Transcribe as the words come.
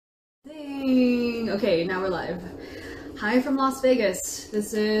Okay, now we're live. Hi from Las Vegas.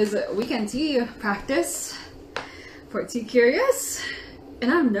 This is weekend tea practice for Tea Curious, and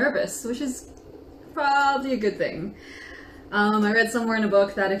I'm nervous, which is probably a good thing. I read somewhere in a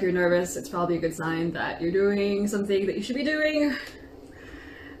book that if you're nervous, it's probably a good sign that you're doing something that you should be doing,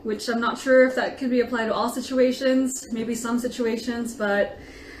 which I'm not sure if that could be applied to all situations, maybe some situations, but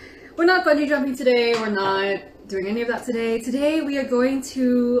we're not bungee jumping today, we're not doing any of that today. Today we are going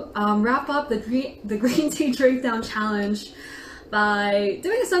to wrap up the green tea drink down challenge by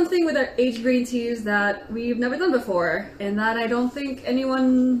doing something with our aged green teas that we've never done before, and that I don't think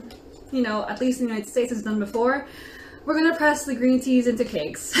anyone, at least in the United States, has done before. We're gonna press the green teas into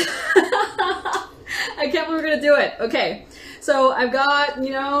cakes. I can't believe we're gonna do it. Okay, so I've got,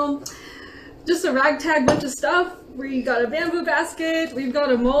 just a ragtag bunch of stuff. We got a bamboo basket, we've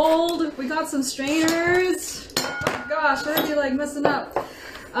got a mold, we got some strainers. Oh gosh, I'm already like messing up.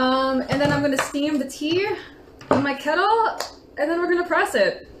 And then I'm gonna steam the tea in my kettle, and then we're gonna press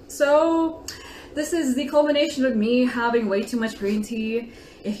it. So this is the culmination of me having way too much green tea.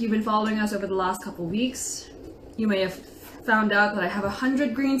 If you've been following us over the last couple weeks, you may have found out that I have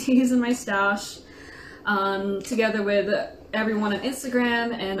 100 green teas in my stash, together with everyone on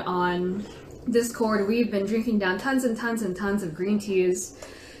Instagram and on Discord. We've been drinking down tons and tons and tons of green teas,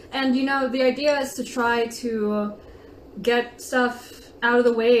 and the idea is to try to get stuff out of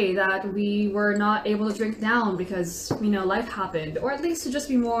the way that we were not able to drink down because life happened, or at least to just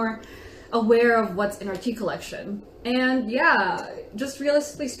be more aware of what's in our tea collection. And yeah, just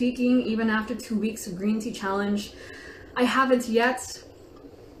realistically speaking, even after 2 weeks of green tea challenge, I haven't yet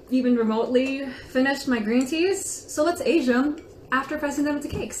even remotely finished my green teas, so let's age them after pressing them into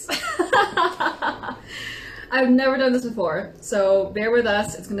cakes. I've never done this before, so bear with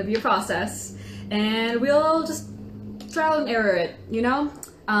us. It's gonna be a process, and we'll just trial and error it,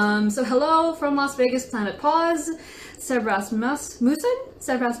 So hello from Las Vegas, Planet Pause, Seb Rasmussen,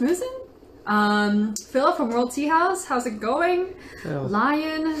 Philip from World Tea House, how's it going? Hello.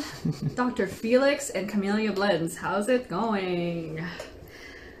 Lion, Dr. Felix, and Camellia Blends, how's it going?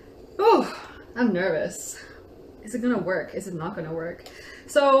 Oh, I'm nervous. Is it gonna work? Is it not gonna work?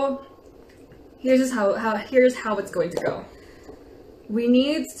 So here's how it's going to go. We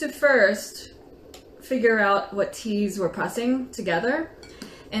need to first figure out what teas we're pressing together,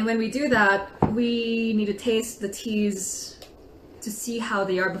 and when we do that, we need to taste the teas to see how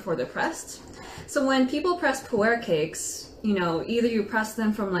they are before they're pressed. So when people press pu'er cakes, either you press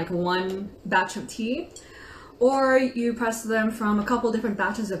them from like one batch of tea, or you press them from a couple different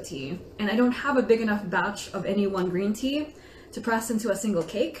batches of tea. And I don't have a big enough batch of any one green tea to press into a single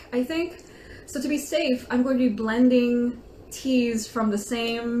cake, I think. So to be safe, I'm going to be blending teas from the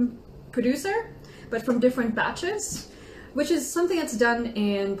same producer, but from different batches, which is something that's done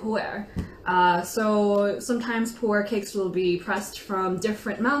in pu'er. So sometimes pu'er cakes will be pressed from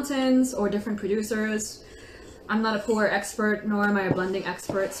different mountains or different producers. I'm not a pu'er expert, nor am I a blending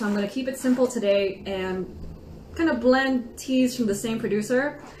expert, so I'm going to keep it simple today and kind of blend teas from the same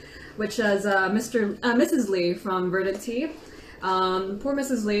producer, which is Mrs. Lee from Verdant Tea. Poor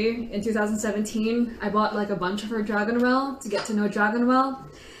Mrs. Lee, in 2017, I bought like a bunch of her dragonwell to get to know dragonwell.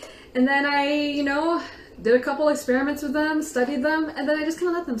 And then I, did a couple experiments with them, studied them, and then I just kind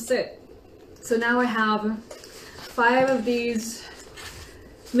of let them sit. So now I have 5 of these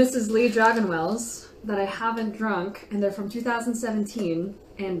Mrs. Lee dragonwells that I haven't drunk, and they're from 2017,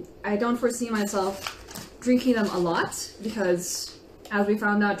 and I don't foresee myself drinking them a lot because, as we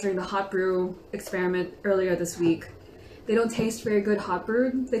found out during the hot brew experiment earlier this week, they don't taste very good hot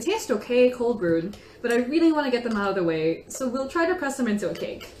brewed. They taste okay cold brewed, but I really want to get them out of the way, so we'll try to press them into a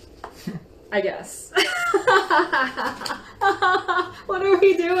cake, I guess. What are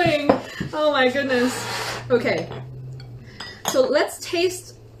we doing? Oh my goodness. Okay, so let's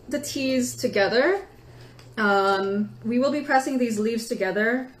taste the teas together. We will be pressing these leaves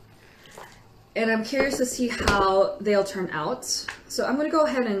together, and I'm curious to see how they'll turn out. So I'm gonna go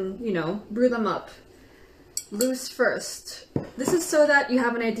ahead and, brew them up loose first. This is so that you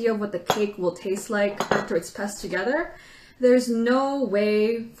have an idea of what the cake will taste like after it's pressed together. There's no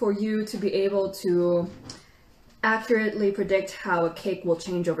way for you to be able to accurately predict how a cake will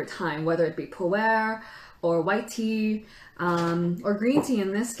change over time, whether it be pu'er or white tea, or green tea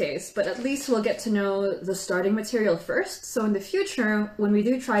in this case, but at least we'll get to know the starting material first. So in the future, when we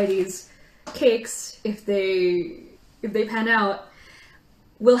do try these cakes, if they pan out,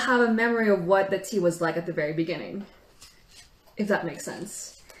 we'll have a memory of what the tea was like at the very beginning, if that makes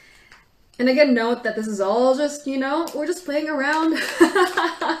sense. And again, note that this is all just, we're just playing around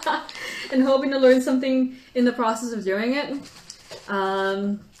and hoping to learn something in the process of doing it.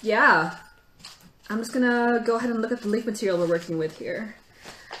 Yeah, I'm just gonna go ahead and look at the leaf material we're working with here.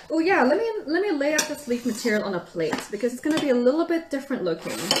 Oh yeah, let me lay out this leaf material on a plate because it's gonna be a little bit different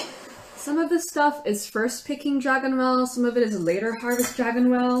looking. Some of this stuff is first picking dragonwell, some of it is later harvest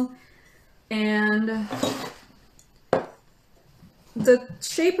dragonwell, and the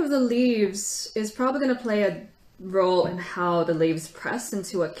shape of the leaves is probably gonna play a role in how the leaves press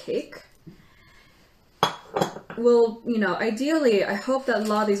into a cake. Well, you know, ideally, I hope that a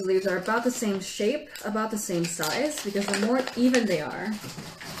lot of these leaves are about the same shape, about the same size, because the more even they are,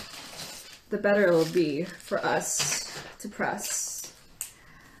 the better it will be for us to press.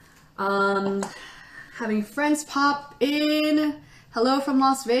 Having friends pop in. Hello from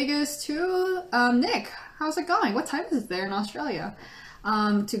Las Vegas to Nick. How's it going? What time is it there in Australia?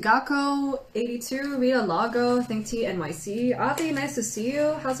 Tugako82, Rita Lago, Think T NYC. Avi, nice to see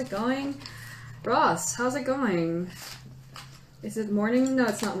you. How's it going? Ross, how's it going? Is it morning? No,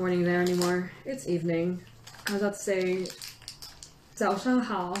 it's not morning there anymore. It's evening. I was about to say 早上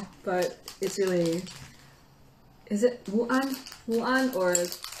好, but it's really... Is it 午安? 午安 or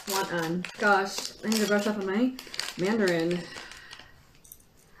晚安? Gosh, I need to brush up on my Mandarin.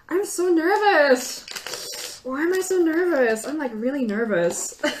 I'm so nervous! Why am I so nervous? I'm like really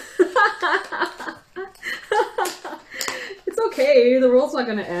nervous. It's okay, the world's not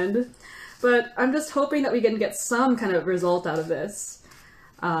gonna end. But I'm just hoping that we can get some kind of result out of this.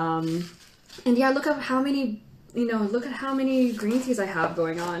 And yeah, look at how many, look at how many green teas I have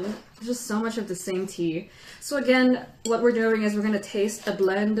going on. There's just so much of the same tea. So again, what we're doing is we're going to taste a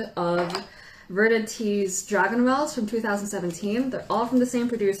blend of Verdant Tea's Dragonwells from 2017. They're all from the same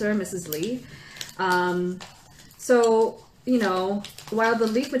producer, Mrs. Lee. So, while the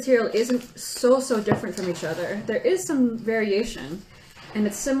leaf material isn't so different from each other, there is some variation. And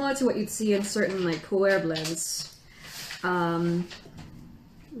it's similar to what you'd see in certain like pu'er blends.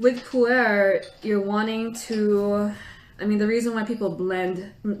 With pu'er, you're wanting to, the reason why people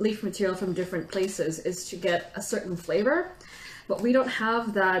blend leaf material from different places is to get a certain flavor, but we don't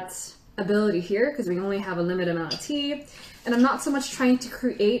have that ability here because we only have a limited amount of tea. And I'm not so much trying to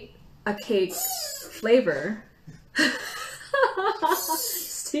create a cake flavor.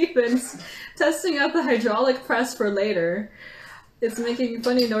 Steven's testing out the hydraulic press for later. It's making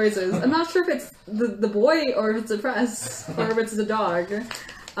funny noises. I'm not sure if it's the boy or if it's a press or if it's the dog.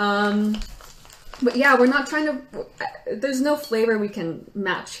 But yeah, we're not trying to... There's no flavor we can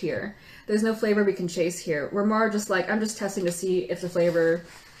match here. There's no flavor we can chase here. We're more just like, I'm just testing to see if the flavor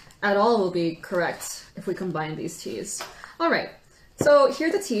at all will be correct if we combine these teas. Alright, so here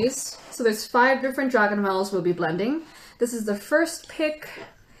are the teas. So there's 5 different dragonwells we'll be blending. This is the first pick...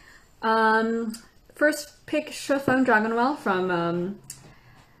 First pick Shifeng Dragonwell from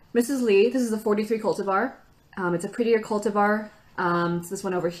Mrs. Lee. This is a 43 cultivar. It's a prettier cultivar. It's this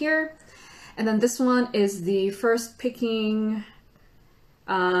one over here. And then this one is the first picking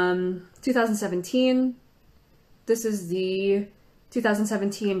 2017. This is the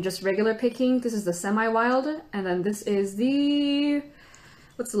 2017 just regular picking. This is the semi-wild. And then this is the...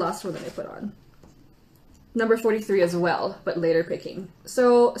 What's the last one that I put on? Number 43 as well, but later picking.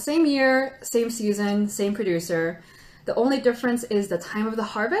 So same year, same season, same producer. The only difference is the time of the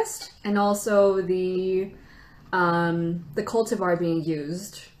harvest and also the cultivar being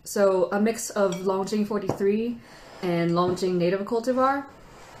used. So a mix of Longjing 43 and Longjing native cultivar.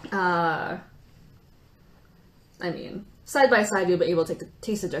 Side by side you'll be able to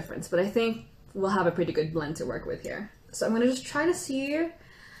taste the difference, but I think we'll have a pretty good blend to work with here. So I'm gonna just try to see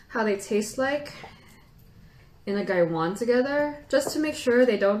how they taste like in a Gaiwan together, just to make sure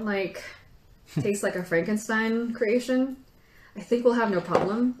they don't like taste like a Frankenstein creation. I think we'll have no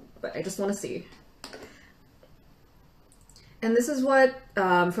problem, but I just want to see. And this is what,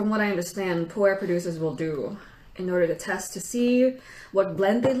 from what I understand, pu'er producers will do in order to test to see what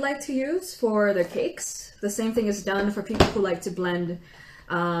blend they'd like to use for their cakes. The same thing is done for people who like to blend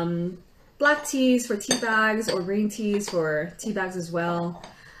black teas for tea bags or green teas for tea bags as well.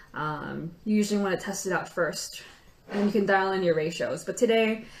 You usually want to test it out first, and you can dial in your ratios. But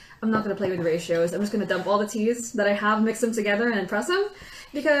today, I'm not going to play with ratios. I'm just going to dump all the teas that I have, mix them together, and press them,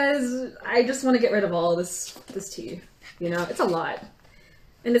 because I just want to get rid of all this tea. It's a lot.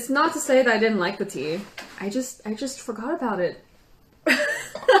 And it's not to say that I didn't like the tea. I just forgot about it.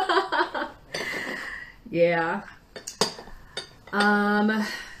 Yeah.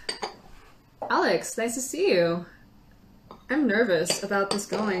 Alex, nice to see you. I'm nervous about this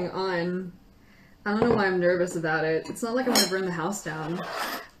going on. I don't know why I'm nervous about it. It's not like I'm gonna burn the house down.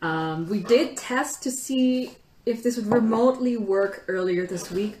 We did test to see if this would remotely work earlier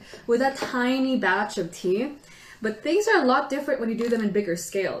this week with a tiny batch of tea, but things are a lot different when you do them in bigger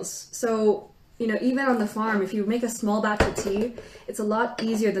scales. So, you know, even on the farm, if you make a small batch of tea, it's a lot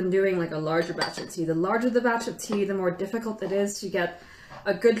easier than doing like a larger batch of tea. The larger the batch of tea, the more difficult it is to get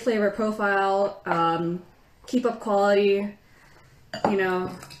a good flavor profile, keep up quality, you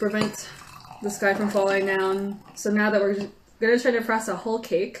know, prevent the sky from falling down. So now that we're gonna try to press a whole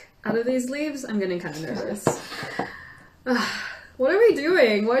cake out of these leaves, I'm getting kind of nervous. What are we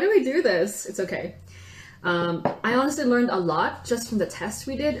doing? Why do we do this? It's okay. I honestly learned a lot just from the test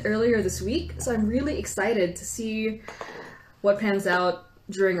we did earlier this week, so I'm really excited to see what pans out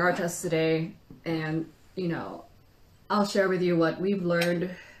during our test today, and, you know, I'll share with you what we've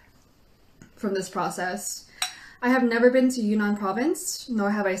learned from this process. I have never been to Yunnan province, nor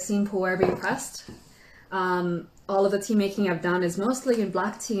have I seen pu'er being pressed. All of the tea making I've done is mostly in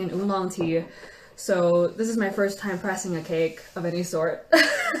black tea and oolong tea, so this is my first time pressing a cake of any sort.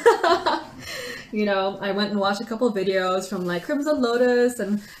 You know, I went and watched a couple of videos from like Crimson Lotus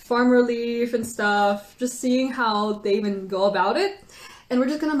and Farm Relief and stuff, just seeing how they even go about it, and we're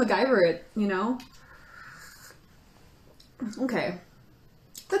just gonna MacGyver it, you know? Okay,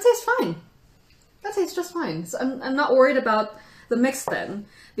 that tastes fine. That tastes just fine. So I'm not worried about the mix then,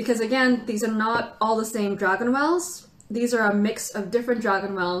 because again, these are not all the same dragonwells. These are a mix of different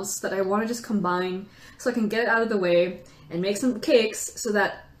dragonwells that I want to just combine so I can get it out of the way and make some cakes so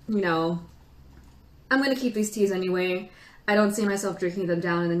that, you know, I'm going to keep these teas anyway. I don't see myself drinking them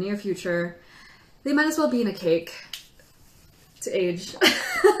down in the near future. They might as well be in a cake to age. So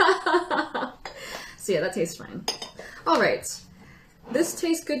yeah, that tastes fine. All right, this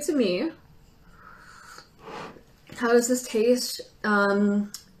tastes good to me. How does this taste?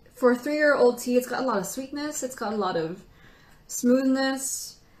 For a 3-year-old tea, it's got a lot of sweetness. It's got a lot of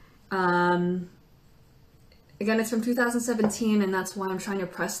smoothness. Again, it's from 2017, and that's why I'm trying to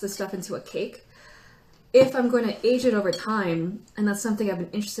press this stuff into a cake. If I'm going to age it over time, and that's something I've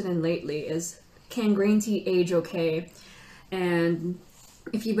been interested in lately, is can green tea age okay? And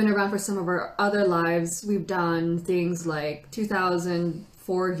if you've been around for some of our other lives, we've done things like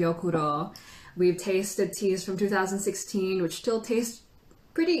 2004 Gyokuro. We've tasted teas from 2016, which still taste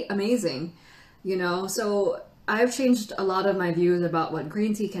pretty amazing, you know? So I've changed a lot of my views about what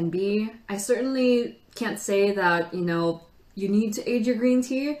green tea can be. I certainly can't say that, you know, you need to age your green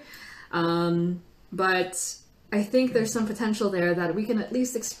tea, but I think there's some potential there that we can at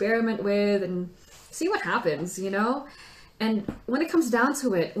least experiment with and see what happens, you know? And when it comes down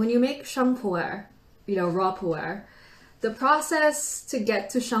to it, when you make shang pu'er, you know, raw pu'er, the process to get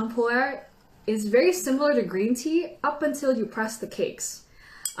to shang pu'er is very similar to green tea up until you press the cakes.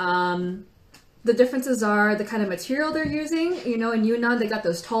 The differences are the kind of material they're using. You know, in Yunnan, they got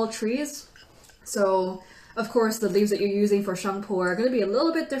those tall trees. So, of course, the leaves that you're using for shang pu'er are going to be a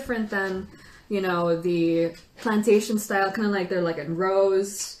little bit different than, you know, the plantation style, kind of like they're like in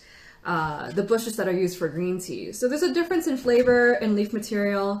rows, the bushes that are used for green tea. So there's a difference in flavor and leaf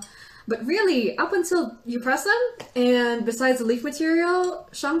material. But really, up until you press them, and besides the leaf material,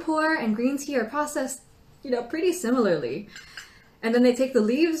 shang pu'er and green tea are processed, you know, pretty similarly. And then they take the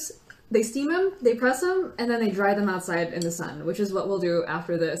leaves, they steam them, they press them, and then they dry them outside in the sun, which is what we'll do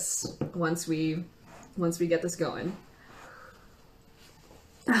after this once we get this going.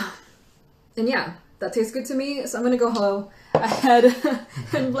 And yeah, that tastes good to me, so I'm gonna go ahead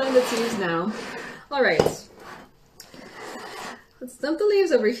and blend the teas now. All right. Let's dump the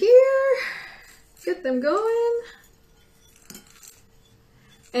leaves over here, get them going,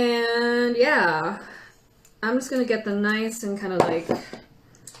 and yeah, I'm just gonna get them nice and kind of like,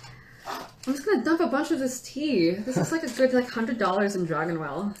 I'm just gonna dump a bunch of this tea. This is like a good like $100 in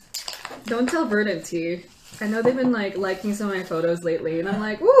Dragonwell. Don't tell Verdant Tea. I know they've been like liking some of my photos lately, and I'm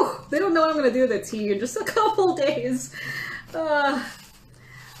like, woo, they don't know what I'm gonna do with the tea in just a couple days. All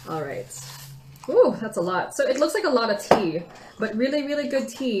right. Ooh, that's a lot. So it looks like a lot of tea, but really, really good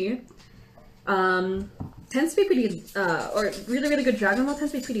tea tends to be pretty, or really, really good Dragonwell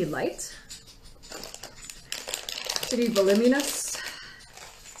tends to be pretty light, pretty voluminous.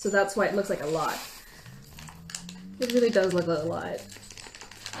 So that's why it looks like a lot. It really does look like a lot.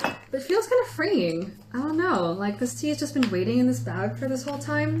 But it feels kind of freeing. I don't know, like this tea has just been waiting in this bag for this whole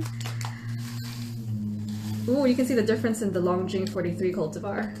time. Ooh, you can see the difference in the Longjing 43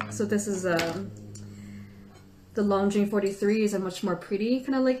 cultivar. So this is, the Longjing 43 is a much more pretty,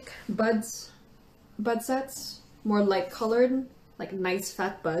 kind of like bud sets. More light colored, like nice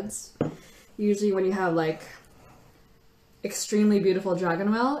fat buds. Usually when you have like extremely beautiful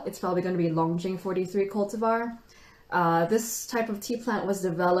Dragonwell, it's probably going to be Longjing 43 cultivar. This type of tea plant was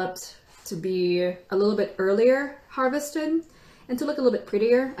developed to be a little bit earlier harvested and to look a little bit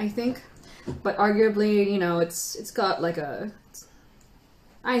prettier, I think. But arguably, you know, it's got like a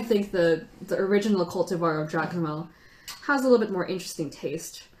I think the original cultivar of dragonwell has a little bit more interesting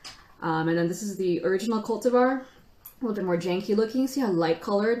taste. And then this is the original cultivar, a little bit more janky looking. See how light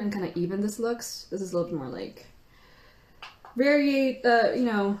colored and kind of even this looks? This is a little bit more like you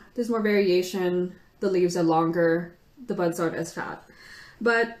know, there's more variation. The leaves are longer, the buds aren't as fat.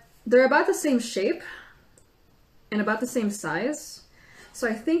 But they're about the same shape and about the same size. So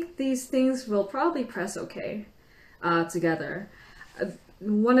I think these things will probably press okay together.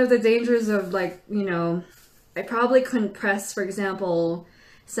 One of the dangers of, like, you know, I probably couldn't press, for example,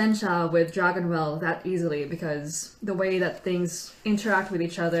 sencha with dragonwell that easily because the way that things interact with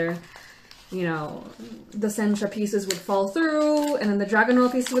each other, you know, the sencha pieces would fall through and then the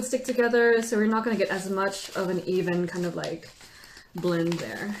dragonwell pieces would stick together, so we're not going to get as much of an even kind of like blend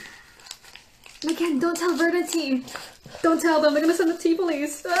there. And again, don't tell Verdant Tea! Don't tell them, they're going to send the tea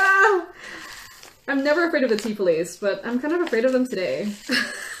police! Ah! I'm never afraid of the tea police, but I'm kind of afraid of them today.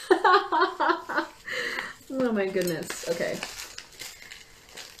 Oh my goodness. Okay.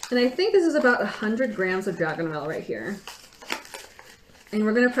 And I think this is about 100 grams of dragonwell right here. And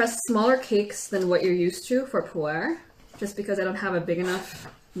we're going to press smaller cakes than what you're used to for pu'er, just because I don't have a big enough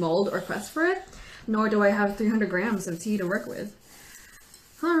mold or press for it, nor do I have 300 grams of tea to work with.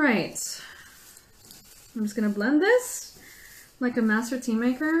 Alright. I'm just going to blend this like a master tea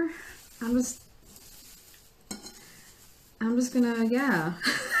maker. I'm just gonna, yeah.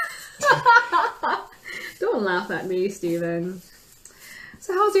 Don't laugh at me, Steven.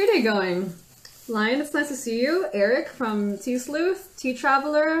 So how's your day going? Lion, it's nice to see you. Eric from Tea Sleuth, Tea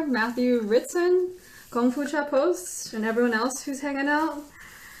Traveler, Matthew Ritson, Kung Fu Cha Posts, and everyone else who's hanging out.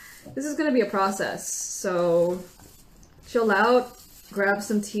 This is gonna be a process, so chill out, grab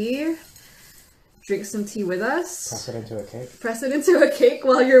some tea, drink some tea with us. Press it into a cake. Press it into a cake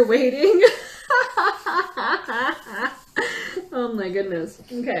while you're waiting. Oh my goodness.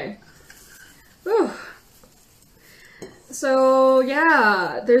 Okay. Whew. So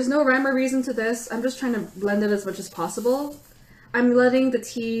yeah, there's no rhyme or reason to this. I'm just trying to blend it as much as possible. I'm letting the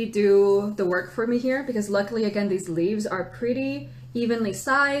tea do the work for me here because luckily, again, these leaves are pretty evenly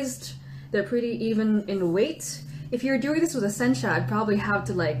sized. They're pretty even in weight. If you're doing this with a sencha, I'd probably have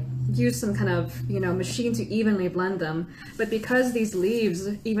to like use some kind of, you know, machine to evenly blend them. But because these leaves,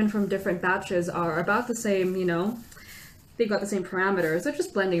 even from different batches, are about the same, you know, they've got the same parameters, they're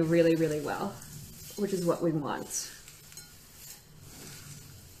just blending really, really well, which is what we want.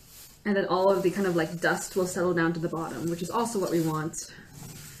 And then all of the kind of like dust will settle down to the bottom, which is also what we want.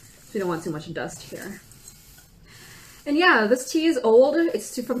 We don't want too much dust here. And yeah, this tea is old.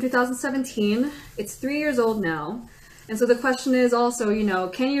 It's from 2017. It's 3 years old now. And so the question is also, you know,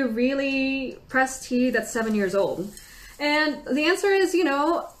 can you really press tea that's 7 years old? And the answer is, you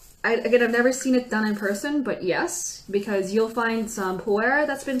know, again, I've never seen it done in person, but yes, because you'll find some pu'er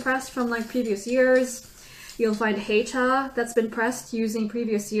that's been pressed from like previous years. You'll find heicha that's been pressed using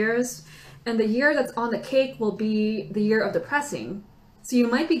previous years. And the year that's on the cake will be the year of the pressing. So you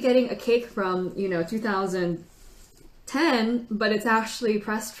might be getting a cake from, you know, 2010, but it's actually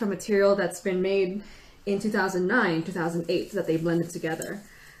pressed from material that's been made in 2009, 2008 that they blended together.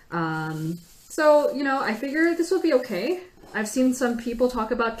 So, you know, I figure this will be okay. I've seen some people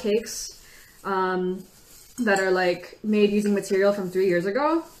talk about cakes that are like made using material from 3 years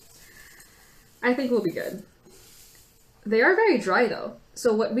ago. I think we'll be good. They are very dry though.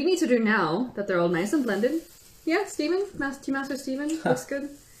 So what we need to do now that they're all nice and blended. Yeah, Steven? Tea Master Steven? Looks good?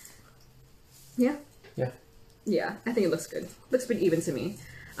 Yeah? Yeah. Yeah, I think it looks good. Looks pretty even to me.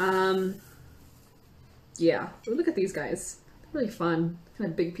 Yeah. Ooh, look at these guys. Really fun. Kind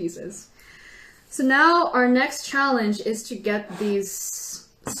of big pieces. So now our next challenge is to get these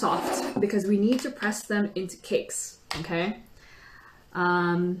soft because we need to press them into cakes. Okay?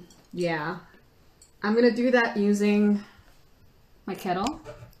 Yeah. I'm gonna do that using my kettle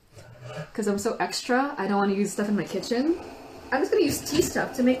because I'm so extra. I don't want to use stuff in my kitchen. I'm just gonna use tea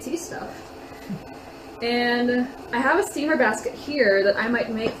stuff to make tea stuff. And I have a steamer basket here that I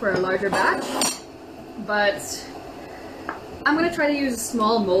might make for a larger batch, but I'm gonna try to use a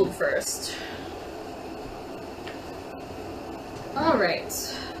small mold first. Alright,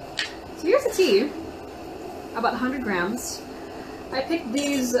 so here's the tea, about 100 grams. I picked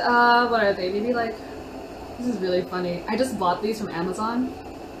these, what are they, maybe like, this is really funny. I just bought these from Amazon.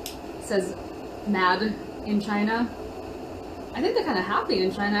 It says mad in China. I think they're kind of happy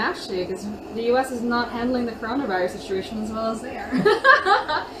in China actually, because the US is not handling the coronavirus situation as well as they are.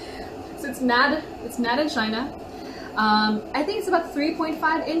 So it's mad in China. I think it's about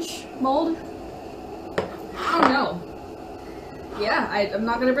 3.5 inch mold. I don't know. Yeah, I'm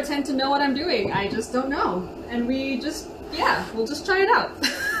not gonna pretend to know what I'm doing. I just don't know. And we just yeah, we'll just try it out.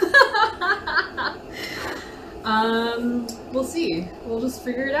 We'll see. We'll just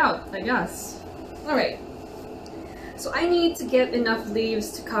figure it out, I guess. Alright. So I need to get enough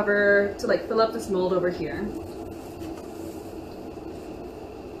leaves to cover, to like fill up this mold over here.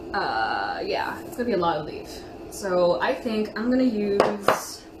 Yeah, it's gonna be a lot of leaf. So I think I'm gonna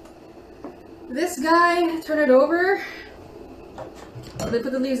use this guy, turn it over. They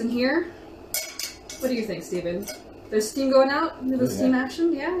put the leaves in here. What do you think, Steven? There's steam going out? There's steam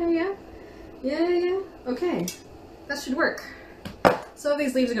action? Yeah. Okay. That should work. Some of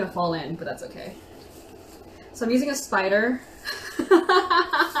these leaves are gonna fall in, but that's okay. So I'm using a spider.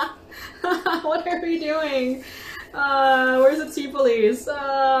 What are we doing? Where's the tea police?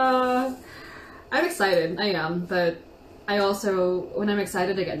 I'm excited, I am, but I also, when I'm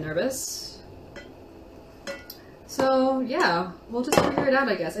excited, I get nervous. So yeah, we'll just figure it out,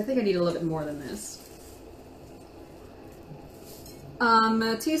 I guess. I think I need a little bit more than this.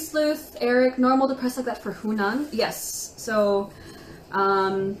 Tea Sleuth, Eric, normal to press like that for Hunan? Yes, so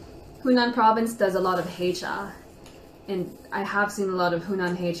Hunan province does a lot of heicha, and I have seen a lot of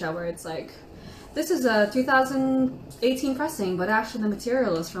Hunan heicha where it's like, this is a 2018 pressing, but actually the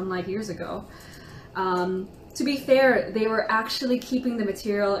material is from like years ago. To be fair, they were actually keeping the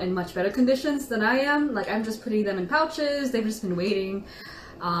material in much better conditions than I am. Like, I'm just putting them in pouches, they've just been waiting.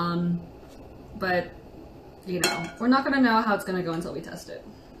 But, you know, we're not gonna know how it's gonna go until we test it.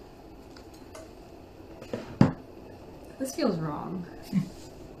 This feels wrong.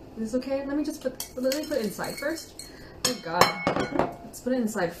 Is this okay? Let me put it inside first. Oh god. Let's put it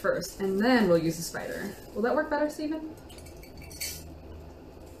inside first, and then we'll use the spider. Will that work better, Steven?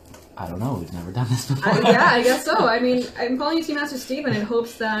 I don't know, we've never done this before. Yeah, I guess so. I mean, I'm calling you Tea Master Steven in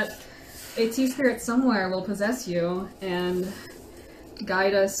hopes that a tea spirit somewhere will possess you and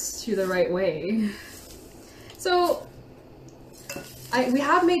guide us to the right way. So, we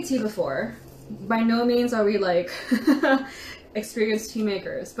have made tea before. By no means are we like experienced tea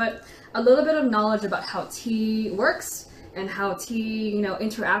makers, but a little bit of knowledge about how tea works and how tea, you know,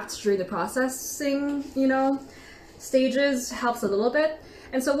 interacts during the processing, you know, stages helps a little bit.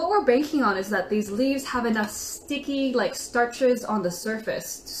 And so what we're banking on is that these leaves have enough sticky, like, starches on the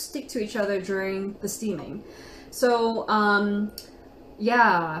surface to stick to each other during the steaming. So,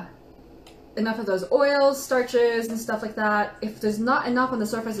 yeah, enough of those oils, starches, and stuff like that. If there's not enough on the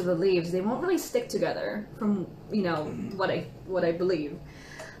surface of the leaves, they won't really stick together from, you know, what I believe.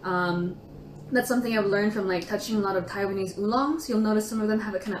 That's something I've learned from, like, touching a lot of Taiwanese oolongs. You'll notice some of them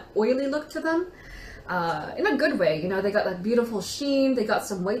have a kind of oily look to them. In a good way, you know, they got that beautiful sheen, they got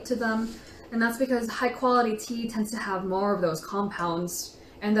some weight to them, and that's because high quality tea tends to have more of those compounds,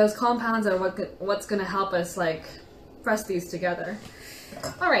 and those compounds are what's going to help us, like, press these together.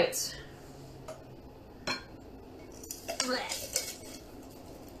 Alright.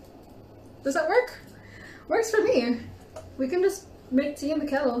 Does that work? Works for me. We can just make tea in the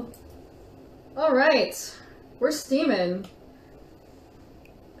kettle. Alright. We're steaming.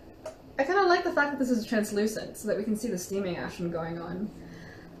 I kind of like the fact that this is translucent so that we can see the steaming action going on.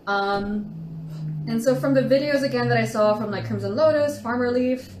 And so from the videos again that I saw from like Crimson Lotus, Farmer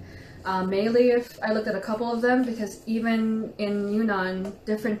Leaf, May Leaf, I looked at a couple of them because even in Yunnan,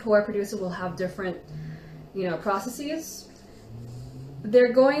 different pu'er producers will have different, you know, processes.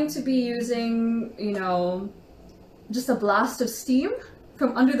 They're going to be using, you know, just a blast of steam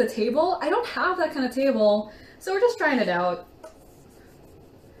from under the table. I don't have that kind of table, so we're just trying it out.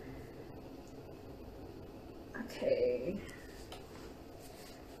 Okay.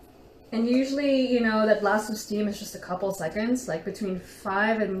 And usually, you know, that blast of steam is just a couple seconds, like between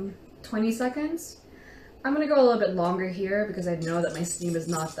 5 and 20 seconds. I'm gonna go a little bit longer here because I know that my steam is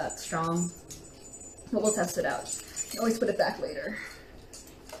not that strong. But we'll test it out. You can always put it back later.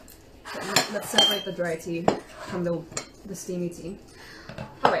 Okay, let's separate the dry tea from the steamy tea.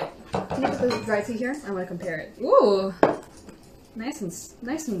 Alright, can you put the dry tea here? I want to compare it. Ooh! Nice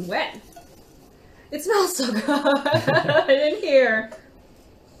and wet. It smells so good in here.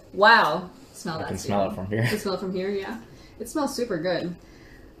 Wow. Smell that. I can smell it from here. You can smell it from here, yeah. It smells super good.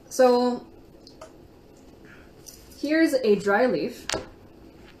 So, here's a dry leaf.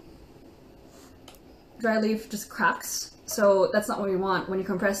 Dry leaf just cracks. So that's not what we want. When you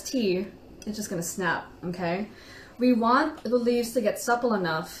compress tea, it's just gonna snap, okay? We want the leaves to get supple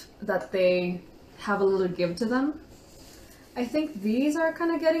enough that they have a little give to them. I think these are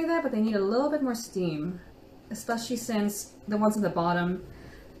kind of getting there, but they need a little bit more steam, especially since the ones on the bottom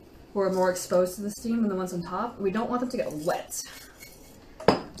were more exposed to the steam than the ones on top. We don't want them to get wet.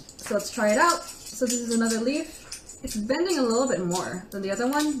 So let's try it out. So this is another leaf. It's bending a little bit more than the other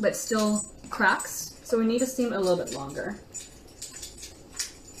one, but still cracks. So we need to steam a little bit longer.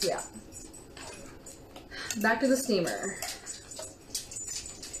 Yeah. Back to the steamer.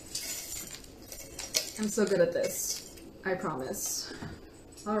 I'm so good at this. I promise.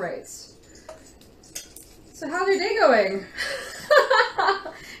 Alright. So how's your day going?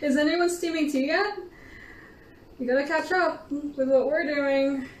 Is anyone steaming tea yet? You gotta catch up with what we're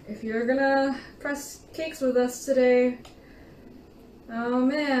doing if you're gonna press cakes with us today. Oh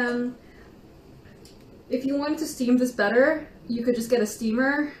man. If you wanted to steam this better, you could just get a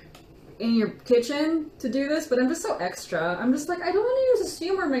steamer in your kitchen to do this, but I'm just so extra. I'm just like, I don't want to use a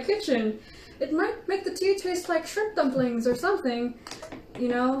steamer in my kitchen. It might make the tea taste like shrimp dumplings or something, you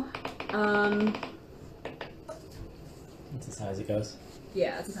know? That's as high as it goes.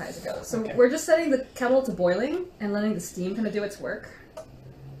 Yeah, that's as high as it goes. So Okay. we're just setting the kettle to boiling and letting the steam kind of do its work.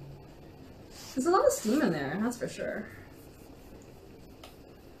 There's a lot of steam in there, that's for sure.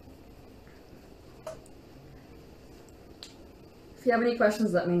 If you have any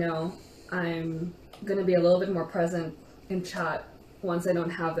questions, let me know. I'm gonna be a little bit more present in chat once I don't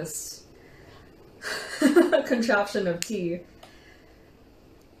have this contraption of tea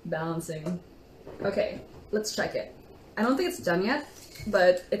balancing. Okay, let's check it. I don't think it's done yet,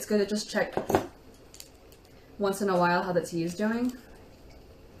 but it's good to just check once in a while how the tea is doing.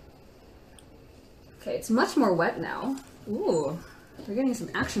 Okay, it's much more wet now. Ooh, we're getting some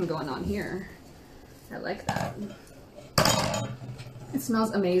action going on here. I like that. It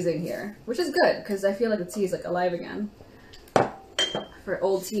smells amazing here, which is good because I feel like the tea is like alive again. For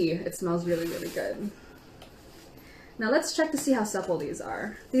old tea, it smells really, really good. Now let's check to see how supple these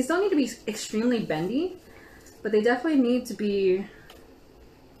are. These don't need to be extremely bendy, but they definitely need to be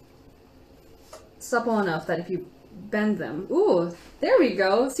supple enough that if you bend them... Ooh, there we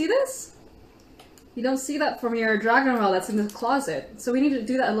go. See this? You don't see that from your dragonwell that's in the closet. So we need to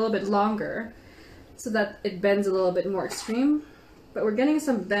do that a little bit longer so that it bends a little bit more extreme. But we're getting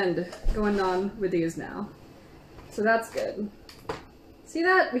some bend going on with these now. So that's good. See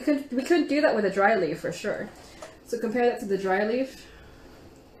that? We could do that with a dry leaf for sure. So compare that to the dry leaf.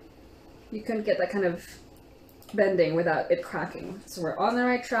 You couldn't get that kind of bending without it cracking. So we're on the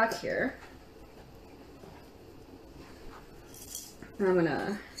right track here.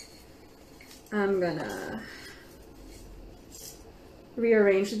 And I'm gonna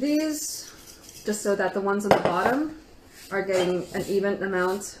rearrange these just so that the ones on the bottom are getting an even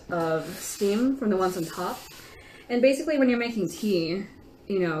amount of steam from the ones on top. And basically when you're making tea,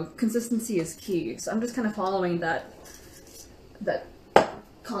 you know, consistency is key. So I'm just kind of following that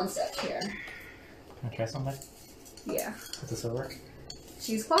concept here. Wanna try something? Yeah. Does this will work?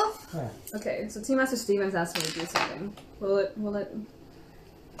 Cheesecloth? Yeah. Okay, so Tea Master Stevens asked me to do something. Will it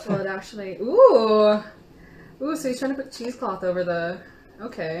actually... Ooh! Ooh, so he's trying to put cheesecloth over the...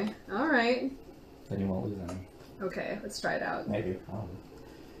 Okay, alright. Then you won't lose any. Okay, let's try it out. Maybe. Probably.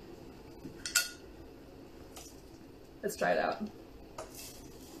 Let's try it out.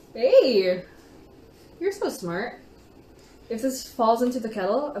 Hey! You're so smart. If this falls into the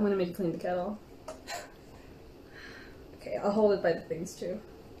kettle, I'm gonna make you clean the kettle. Okay, I'll hold it by the things too.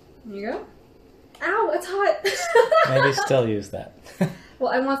 There you go. Ow, it's hot! Maybe still use that.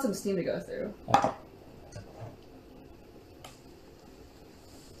 Well, I want some steam to go through. Okay.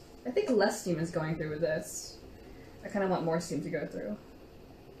 I think less steam is going through with this. I kind of want more steam to go through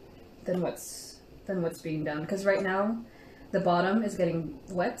than what's being done. Because right now, the bottom is getting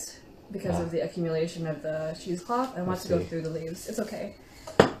wet because of the accumulation of the cheesecloth. I want to go through the leaves. It's okay.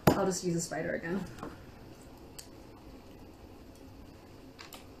 I'll just use a spider again.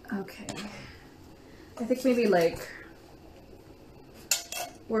 Okay. I think maybe like...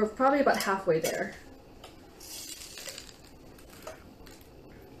 We're probably about halfway there.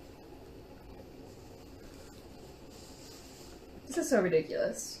 This is so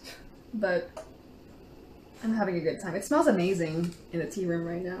ridiculous, but I'm having a good time. It smells amazing in the tea room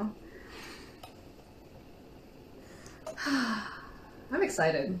right now. I'm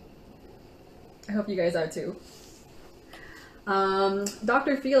excited. I hope you guys are too.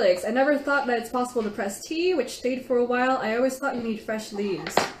 Dr. Felix, I never thought that it's possible to press tea, which stayed for a while. I always thought you need fresh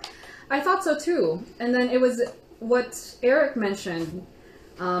leaves. I thought so too. And then it was what Eric mentioned,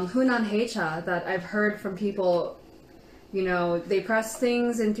 Hunan Heicha, that I've heard from people, you know, they press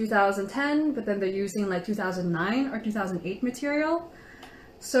things in 2010, but then they're using like 2009 or 2008 material.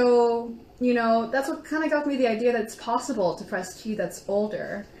 So, you know, that's what kind of got me the idea that it's possible to press tea that's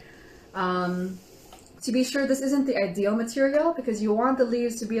older. To be sure, this isn't the ideal material because you want the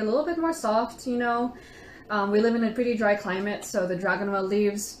leaves to be a little bit more soft, you know. We live in a pretty dry climate, so the dragonwell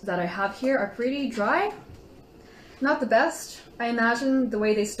leaves that I have here are pretty dry. Not the best. I imagine the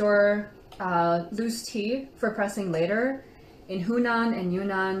way they store loose tea for pressing later in Hunan and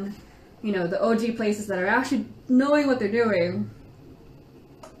Yunnan, you know, the OG places that are actually knowing what they're doing.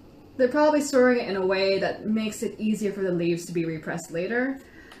 They're probably storing it in a way that makes it easier for the leaves to be repressed later,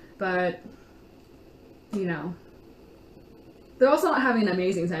 but, you know, they're also not having an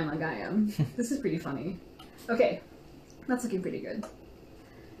amazing time like I am. This is pretty funny. Okay, that's looking pretty good.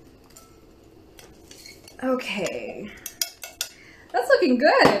 Okay, that's looking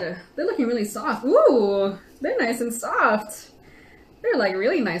good. They're looking really soft. Ooh, they're nice and soft. They're like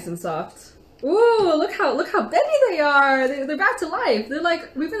really nice and soft. Ooh, look how bendy they are. They're back to life. They're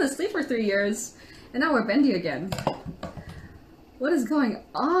like, we've been asleep for 3 years, and now we're bendy again. What is going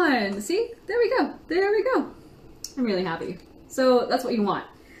on? See, there we go. There we go. I'm really happy. So that's what you want.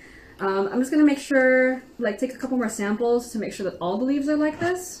 I'm just gonna make sure, like, take a couple more samples to make sure that all the leaves are like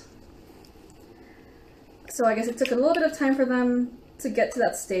this. So I guess it took a little bit of time for them to get to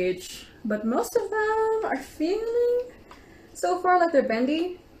that stage, but most of them are feeling so far like they're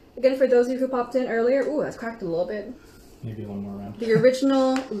bendy. Again, for those of you who popped in earlier, ooh, that's cracked a little bit. Maybe one more round. The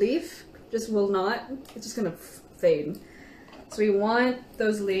original leaf just will not, it's just gonna fade. So we want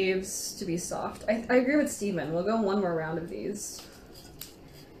those leaves to be soft. I agree with Steven, we'll go one more round of these.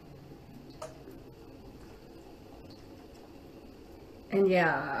 And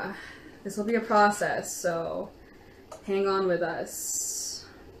yeah, this will be a process, so hang on with us.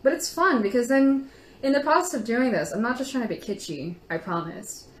 But it's fun because then in the process of doing this, I'm not just trying to be kitschy, I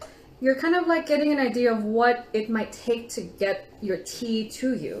promise. You're kind of like getting an idea of what it might take to get your tea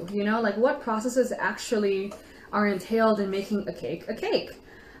to you, you know? Like what processes actually are entailed in making a cake a cake.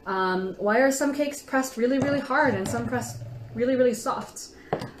 Why are some cakes pressed really, really hard and some pressed really, really soft?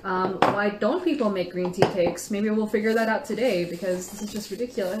 Why don't people make green tea cakes? Maybe we'll figure that out today because this is just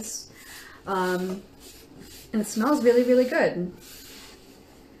ridiculous. And it smells really, really good.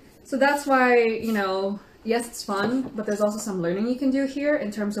 So that's why, you know, yes, it's fun, but there's also some learning you can do here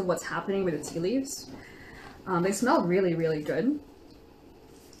in terms of what's happening with the tea leaves. They smell really, really good.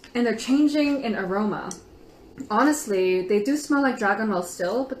 And they're changing in aroma. Honestly, they do smell like dragonwell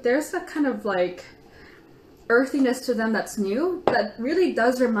still, but there's that kind of like earthiness to them that's new that really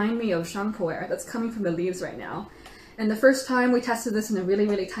does remind me of champoer that's coming from the leaves right now. And the first time we tested this in a really,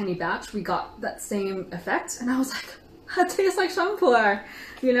 really tiny batch, we got that same effect. And I was like, that tastes like champoer,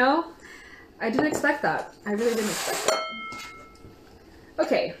 you know? I didn't expect that. I really didn't expect that.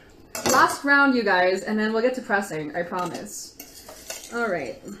 Okay, last round, you guys, and then we'll get to pressing, I promise. All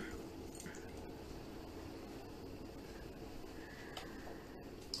right.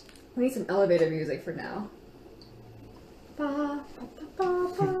 We need some elevator music for now. Ba, ba, ba, ba,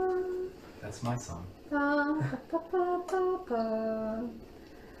 ba. That's my song. Ba, ba, ba, ba, ba.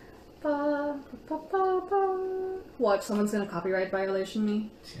 Ba, ba, ba, ba. What, someone's gonna copyright violation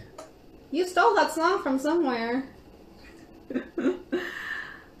me? Yeah. You stole that song from somewhere.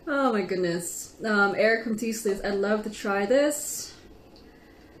 Oh my goodness. Eric from T-Sleeves, I'd love to try this.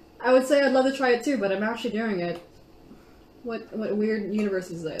 I would say I'd love to try it too, but I'm actually doing it. What weird universe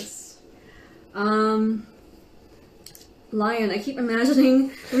is this? Lion, I keep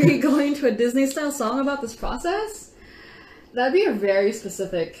imagining we going to a Disney style song about this process. That'd be a very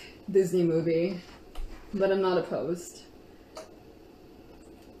specific Disney movie, but I'm not opposed.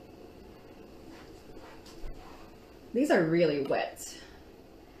 These are really wet.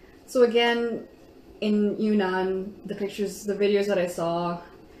 So again, in Yunnan, the pictures, the videos that I saw,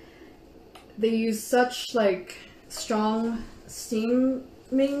 they use such like strong steaming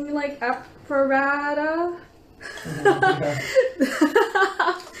like apparatus.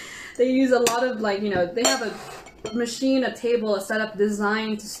 They use a lot of like, you know, they have a machine, a table, a setup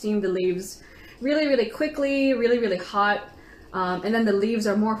designed to steam the leaves really, really quickly, really, really hot. And then the leaves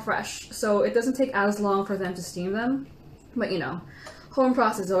are more fresh, so it doesn't take as long for them to steam them. But you know, home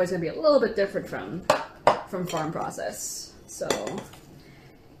process is always going to be a little bit different from farm process. So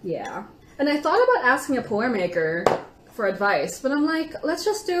yeah. And I thought about asking a puer maker for advice, but I'm like, let's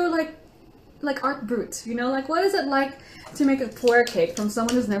just do like art brut, you know, like what is it like to make a puer cake from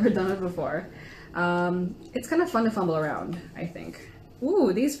someone who's never done it before? It's kind of fun to fumble around, I think.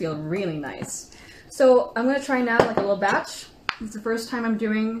 Ooh, these feel really nice. So I'm gonna try now like a little batch. It's the first time I'm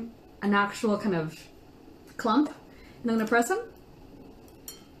doing an actual kind of clump, and I'm gonna press them.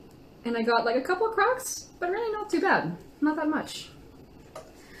 And I got like a couple of cracks, but really not too bad. Not that much.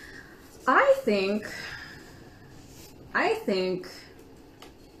 I think I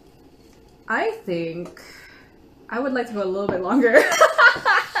would like to go a little bit longer,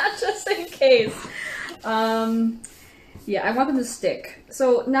 just in case. Yeah, I want them to stick.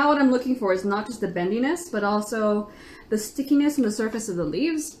 So now what I'm looking for is not just the bendiness, but also the stickiness on the surface of the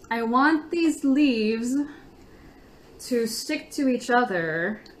leaves. I want these leaves to stick to each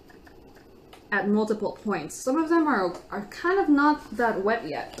other at multiple points. Some of them are kind of not that wet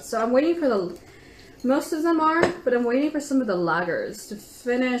yet. So I'm waiting for most of them are, but I'm waiting for some of the laggards to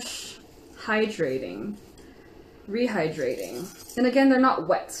finish hydrating, rehydrating. And again, they're not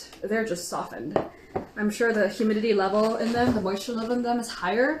wet, they're just softened. I'm sure the humidity level in them, the moisture level in them is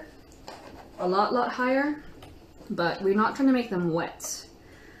higher, a lot higher, but we're not trying to make them wet.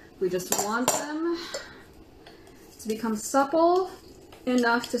 We just want them to become supple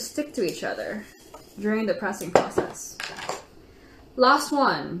enough to stick to each other during the pressing process. Last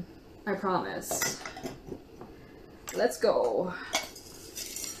one, I promise. Let's go.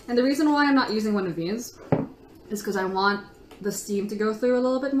 And the reason why I'm not using one of these is because I want the steam to go through a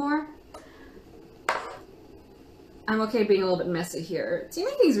little bit more. I'm okay being a little bit messy here. Tea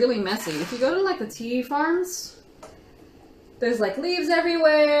making is really messy. If you go to like the tea farms, there's like leaves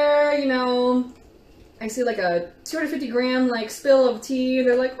everywhere, you know. I see like a 250 gram like spill of tea, and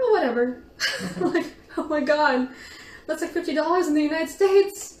they're like, oh, whatever. Like, oh my god, that's like $50 in the United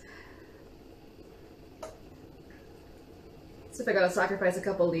States. So if I gotta sacrifice a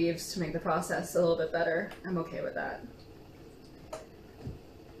couple leaves to make the process a little bit better, I'm okay with that.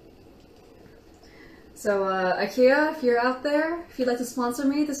 So IKEA, if you're out there, if you'd like to sponsor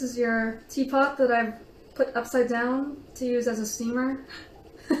me, this is your teapot that I've put upside down to use as a steamer.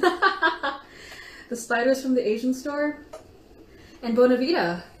 The spiders from the Asian store. And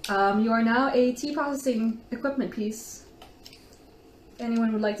Bonavita, you are now a tea processing equipment piece. If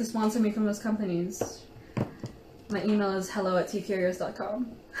anyone would like to sponsor me from those companies, my email is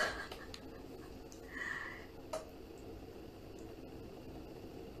hello@teacarriers.com.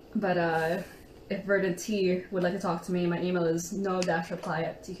 But if Verdant Tea would like to talk to me, my email is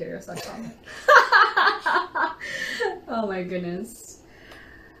no-reply@teacarriers.com. Oh my goodness.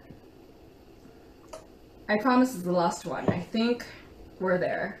 I promise this is the last one. I think we're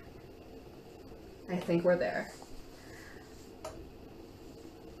there. I think we're there.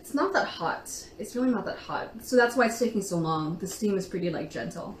 It's not that hot. It's really not that hot. So that's why it's taking so long. The steam is pretty like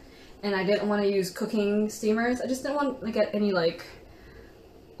gentle. And I didn't want to use cooking steamers. I just didn't want to get any like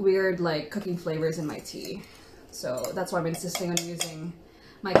weird like cooking flavors in my tea. So that's why I'm insisting on using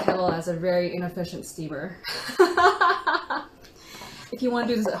my kettle as a very inefficient steamer. If you want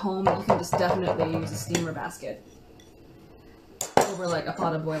to do this at home, you can just definitely use a steamer basket over like a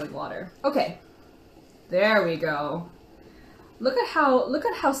pot of boiling water. Okay, there we go. Look at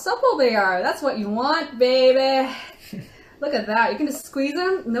how supple they are. That's what you want, baby. Look at that. You can just squeeze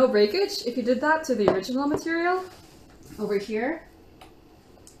them, no breakage. If you did that to the original material over here,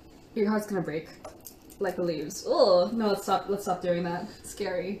 your heart's gonna break like the leaves. Oh no, let's stop doing that. It's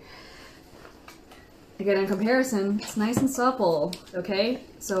scary. Again, in comparison, it's nice and supple, okay?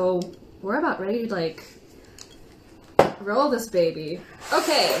 So we're about ready to like roll this baby.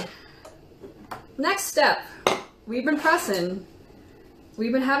 Okay, next step. We've been pressing.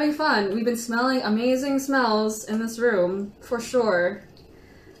 We've been having fun. We've been smelling amazing smells in this room, for sure.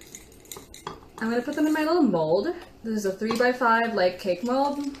 I'm gonna put them in my little mold. This is a 3x5 like cake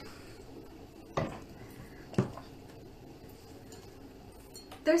mold.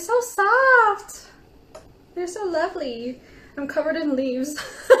 They're so soft. They're so lovely. I'm covered in leaves.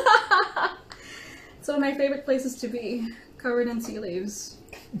 It's one of my favorite places to be, covered in tea leaves.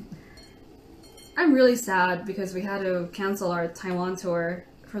 I'm really sad because we had to cancel our Taiwan tour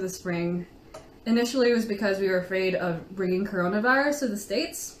for the spring. Initially it was because we were afraid of bringing coronavirus to the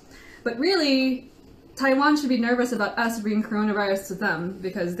States, but really Taiwan should be nervous about us bringing coronavirus to them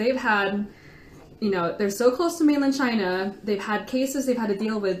because they've had, you know, they're so close to mainland China, they've had cases they've had to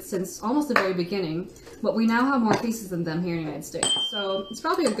deal with since almost the very beginning, but we now have more cases than them here in the United States. So it's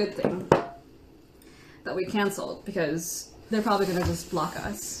probably a good thing that we canceled because they're probably gonna just block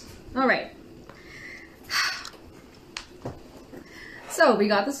us. All right. So we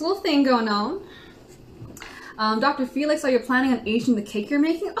got this little thing going on. Dr. Felix, are you planning on aging the cake you're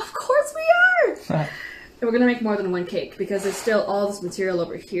making? Of course we are! And we're gonna make more than one cake because there's still all this material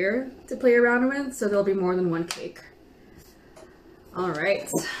over here to play around with, so there'll be more than one cake. All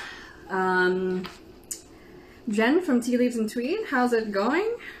right. Jen from Tea Leaves and Tweed, how's it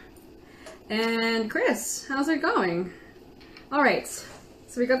going? And Chris, how's it going? All right,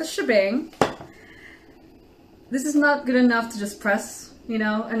 so we got the shebang. This is not good enough to just press, you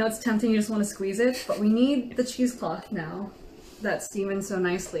know? I know it's tempting, you just want to squeeze it, but we need the cheesecloth now that Steven so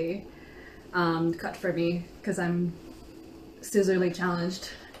nicely cut for me because I'm scissorly challenged.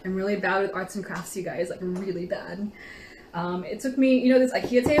 I'm really bad with arts and crafts, you guys, like really bad. It took me, you know, this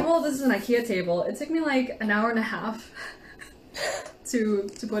IKEA table. This is an IKEA table. It took me like an hour and a half to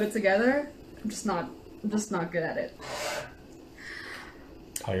put it together. I'm just not good at it.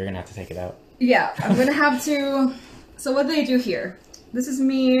 Oh, you're gonna have to take it out. Yeah, I'm gonna have to. So what do they do here? This is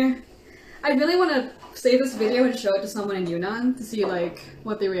me. I really want to save this video and show it to someone in Yunnan to see like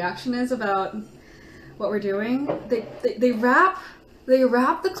what their reaction is about what we're doing. They wrap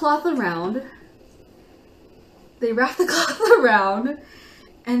the cloth around. They wrap the cloth around,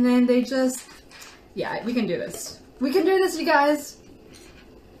 and then they just, yeah, we can do this. We can do this, you guys.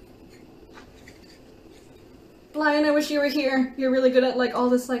 Lion, I wish you were here. You're really good at like all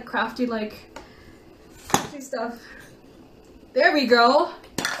this like crafty stuff. There we go.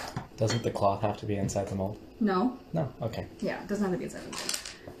 Doesn't the cloth have to be inside the mold? No. No? Okay. Yeah, it doesn't have to be inside the mold.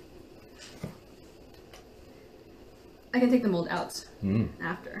 I can take the mold out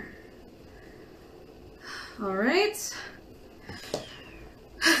after. All right.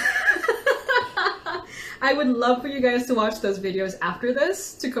 I would love for you guys to watch those videos after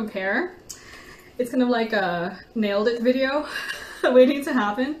this to compare. It's kind of like a nailed it video waiting to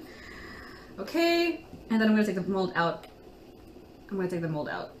happen. Okay, and then I'm gonna take the mold out. I'm gonna take the mold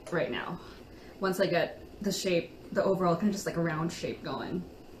out right now. Once I get the shape, the overall kind of just like a round shape going.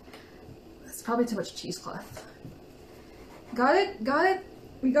 That's probably too much cheesecloth. Got it? Got it?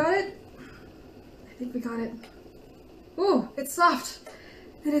 We got it? I think we got it. Ooh, it's soft.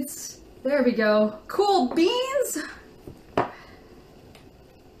 And it's, there we go. Cool beans!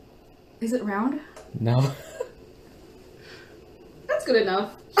 Is it round? No. That's good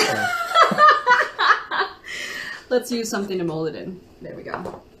enough. Sure. Let's use something to mold it in. There we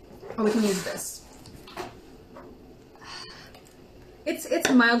go. Oh, we can use this. It's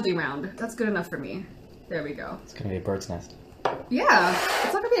mildly round. That's good enough for me. There we go. It's gonna be a bird's nest. Yeah,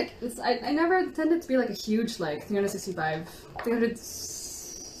 it's not gonna be I never intended it to be like a huge, like, 365,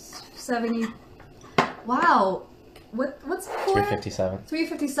 370, wow, what's the 357.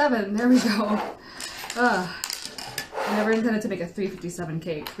 357, there we go. I never intended to make a 357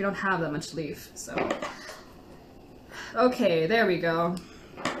 cake. We don't have that much leaf, so. Okay, there we go.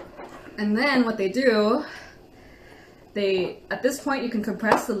 And then what they do, at this point you can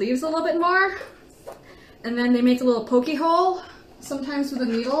compress the leaves a little bit more. And then they make a little pokey hole, sometimes with a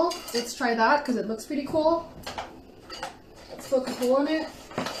needle. Let's try that because it looks pretty cool. Let's poke a hole in it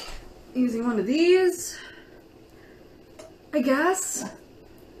using one of these. I guess.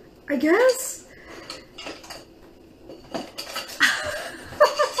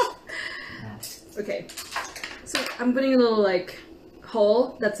 Okay, so I'm putting a little like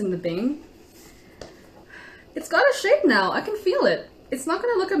hole that's in the Bing. It's got a shape now. I can feel it. It's not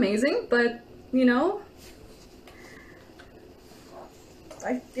gonna look amazing, but you know.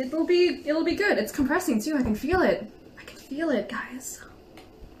 It'll be good. It's compressing too. I can feel it. I can feel it, guys.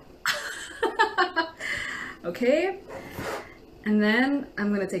 Okay. And then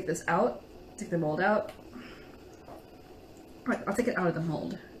I'm gonna take this out. Take the mold out. Alright, I'll take it out of the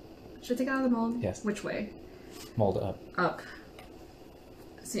mold. Should I take it out of the mold? Yes. Which way? Mold up. Up.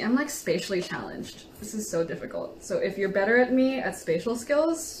 See, I'm like spatially challenged. This is so difficult. So if you're better at me at spatial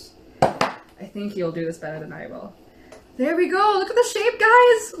skills, I think you'll do this better than I will. There we go! Look at the shape,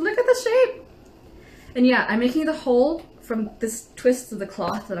 guys! Look at the shape! And yeah, I'm making the hole from this twist of the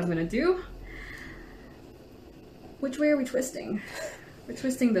cloth that I'm gonna do. Which way are we twisting? We're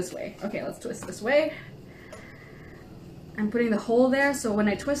twisting this way. Okay, let's twist this way. I'm putting the hole there, so when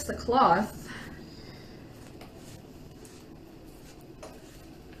I twist the cloth...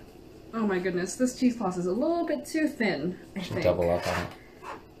 Oh my goodness, this cheesecloth is a little bit too thin, I think. Double up on it.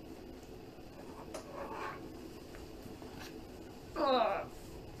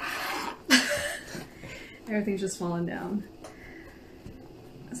 Everything's just falling down.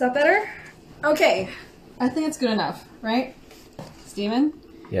 Is that better? Okay. I think it's good enough, right? Steven?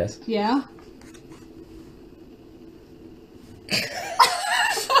 Yes. Yeah?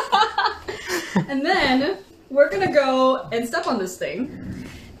 And then we're gonna go and step on this thing.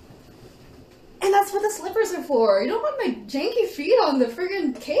 And that's what the slippers are for. You don't want my janky feet on the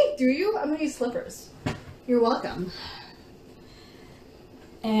friggin' cake, do you? I'm gonna use slippers. You're welcome.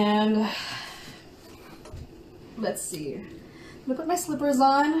 And let's see. I'm gonna put my slippers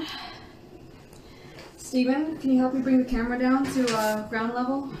on. Steven, can you help me bring the camera down to ground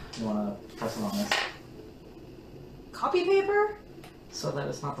level? You wanna press it on this? Copy paper? So that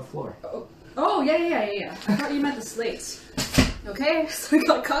it's not the floor. Oh, yeah. I thought you meant the slates. Okay, so we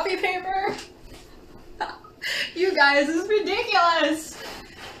got copy paper. You guys, this is ridiculous.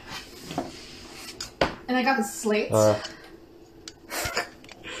 And I got the slates.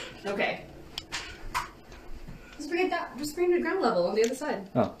 Okay. This bring it down. Just bring it to ground level on the other side.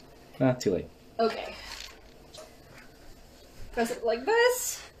 Oh, too late. Okay. Press it like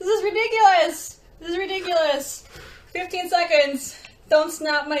this. This is ridiculous. This is ridiculous. 15 seconds. Don't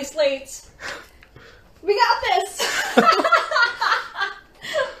snap my slates. We got this.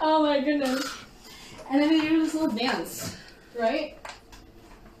 Oh my goodness. And then we do this little dance, right?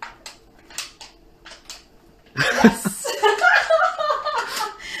 Yes.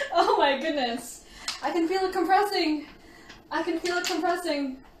 Oh my goodness. I can feel it compressing. I can feel it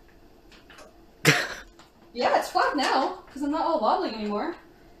compressing. Yeah, it's flat now, because I'm not all wobbling anymore.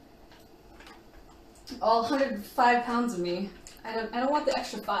 All 105 pounds of me. I don't want the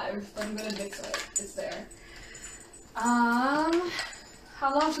extra 5, but I'm gonna mix it. It's there. How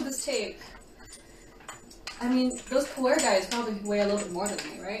long should this take? I mean, those Polar guys probably weigh a little bit more than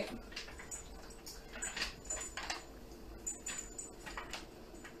me, right?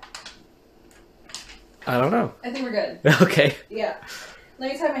 I don't know. I think we're good. Okay. Yeah.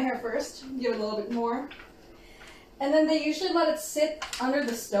 Let me tie my hair first, give it a little bit more. And then they usually let it sit under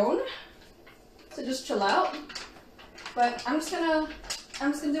the stone to just chill out. But I'm just gonna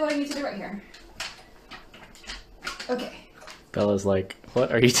do what I need to do right here. Okay. Bella's like,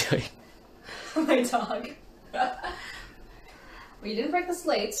 what are you doing? My dog. Well, you didn't break the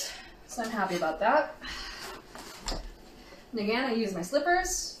slate, so I'm happy about that. And again, I use my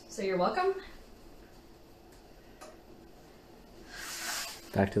slippers, so you're welcome.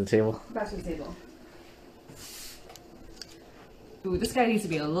 Back to the table. Back to the table. Ooh, this guy needs to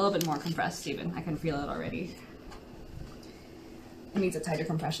be a little bit more compressed, Steven. I can feel it already. It needs a tighter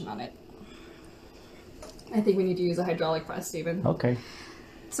compression on it. I think we need to use a hydraulic press, Steven. Okay.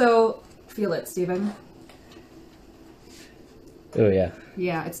 So, feel it, Steven. Oh, yeah.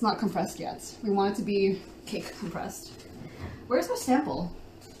 Yeah, it's not compressed yet. We want it to be cake compressed. Where's our sample?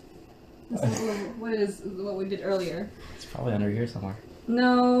 The sample of what we did earlier? It's probably under here somewhere.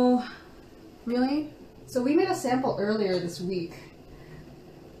 No. Really? So we made a sample earlier this week,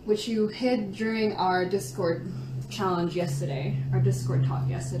 which you hid during our Discord challenge yesterday, our Discord talk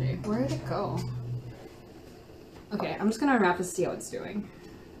yesterday. Where did it go? Okay, I'm just gonna unwrap this to see how it's doing.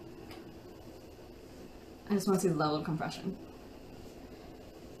 I just want to see the level of compression.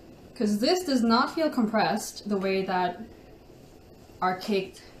 Because this does not feel compressed the way that our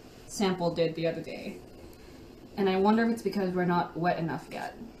caked sample did the other day. And I wonder if it's because we're not wet enough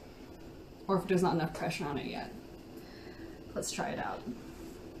yet. Or if there's not enough pressure on it yet. Let's try it out.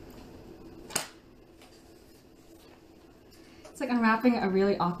 It's like unwrapping a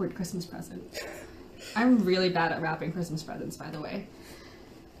really awkward Christmas present. I'm really bad at wrapping Christmas presents, by the way.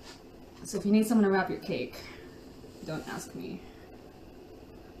 So if you need someone to wrap your cake, don't ask me.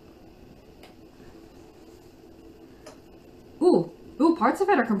 Ooh, parts of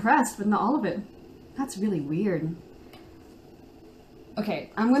it are compressed, but not all of it. That's really weird. Okay,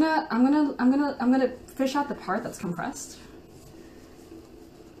 I'm gonna fish out the part that's compressed.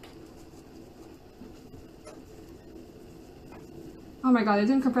 Oh my god, it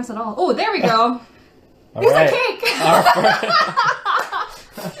didn't compress at all. Oh, there we go! It's a cake!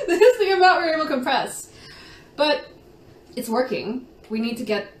 This is the amount we were able to compress. But it's working. We need to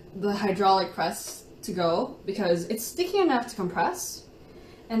get the hydraulic press to go because it's sticky enough to compress.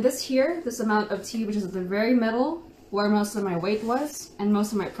 And this here, this amount of tea, which is at the very middle, where most of my weight was and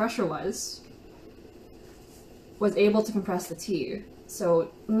most of my pressure was able to compress the tea.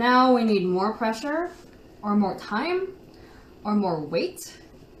 So now we need more pressure or more time or more weight,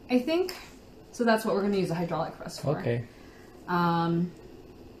 I think. So that's what we're going to use a hydraulic press for. Okay.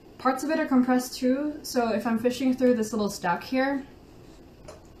 Parts of it are compressed too. So if I'm fishing through this little stack here,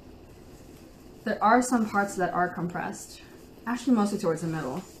 there are some parts that are compressed. Actually, mostly towards the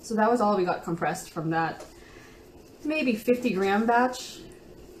middle. So that was all we got compressed from that maybe 50-gram batch.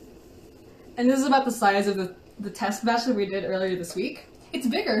 And this is about the size of the test batch that we did earlier this week. It's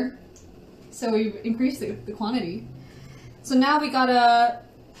bigger. So we've increased the quantity. So now we gotta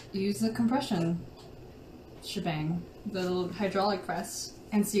use the compression shebang, the little hydraulic press,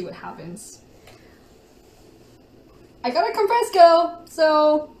 and see what happens. I got a compressed go,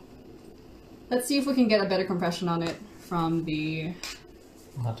 so let's see if we can get a better compression on it from the...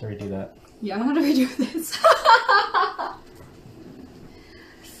 I'll have to redo that. Yeah, I'm gonna have to redo this.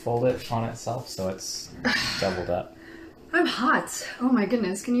 Fold it on itself so it's doubled up. I'm hot. Oh my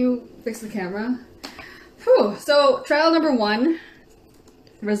goodness, can you fix the camera? Whew, so trial number 1,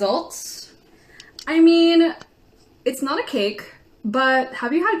 results. I mean, it's not a cake, but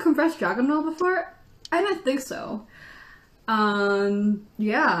have you had compressed dragonwell before? I don't think so.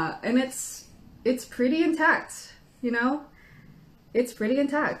 Yeah, and it's pretty intact, you know? It's pretty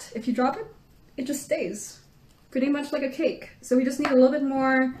intact. If you drop it, it just stays. pretty much like a cake. So we just need a little bit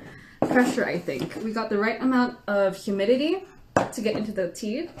more pressure, I think. We got the right amount of humidity to get into the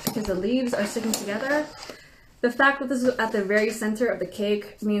tea because the leaves are sticking together. The fact that this is at the very center of the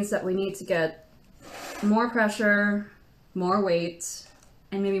cake means that we need to get more pressure, more weight,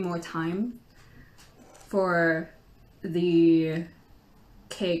 and maybe more time for the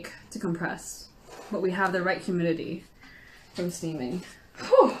cake to compress. But we have the right humidity from steaming.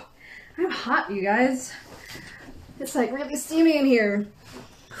 Whew, I'm hot, you guys. It's like really steamy in here.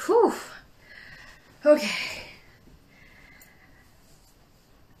 Whew. Okay.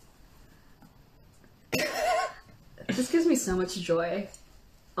 This gives me so much joy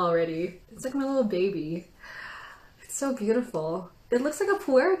already. It's like my little baby. It's so beautiful. It looks like a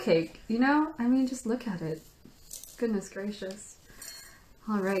puer cake, you know? I mean, just look at it. Goodness gracious.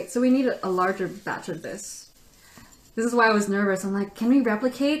 All right, so we need a larger batch of this. This is why I was nervous. I'm like, can we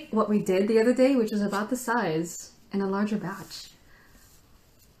replicate what we did the other day, which is about the size, in a larger batch?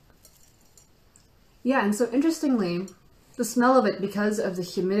 Yeah, and so interestingly, the smell of it, because of the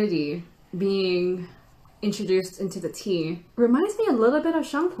humidity being introduced into the tea, reminds me a little bit of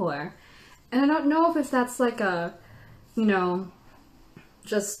shampoo. And I don't know if that's like a, you know,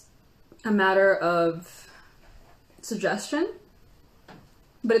 just a matter of suggestion,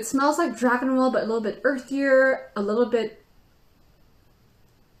 but it smells like dragonwell, but a little bit earthier, a little bit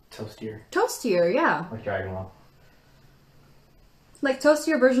Toastier. Toastier, yeah. Like dragonwell. Like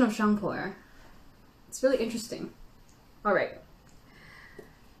toastier version of shampoo. It's really interesting. All right.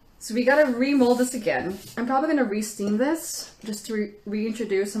 So we gotta remold this again. I'm probably gonna re-steam this just to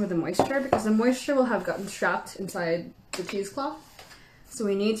reintroduce some of the moisture because the moisture will have gotten trapped inside the cheesecloth. So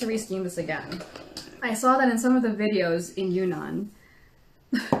we need to re-steam this again. I saw that in some of the videos in Yunnan.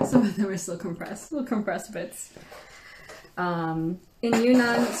 Some of them are still compressed, little compressed bits. In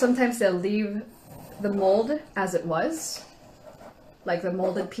Yunnan, sometimes they'll leave the mold as it was, like the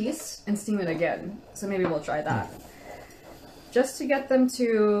molded piece, and steam it again. So maybe we'll try that. Just to get them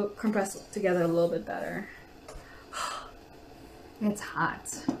to compress together a little bit better. It's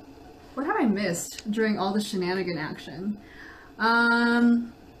hot. What have I missed during all the shenanigan action?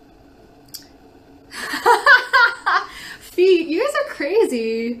 Feet. You guys are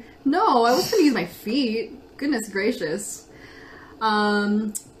crazy. No, I wasn't gonna use my feet. Goodness gracious.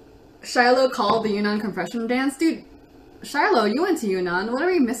 Shiloh called the Yunnan compression dance. Dude, Shiloh, you went to Yunnan. What are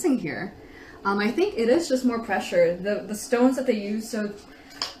we missing here? I think it is just more pressure. The stones that they use, so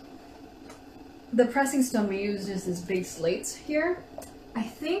the pressing stone we use is this big slate here. I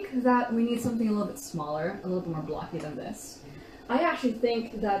think that we need something a little bit smaller, a little bit more blocky than this. I actually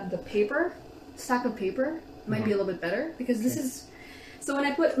think that the paper, stack of paper, might be a little bit better because this is, so when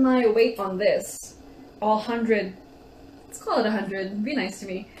I put my weight on this, all 100, let's call it 100, be nice to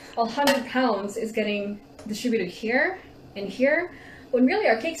me, all 100 pounds is getting distributed here and here, when really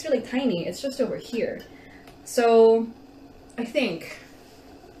our cake's really tiny, it's just over here. So I think,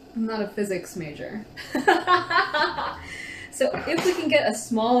 I'm not a physics major. So if we can get a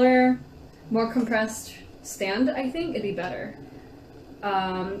smaller, more compressed stand, I think it'd be better.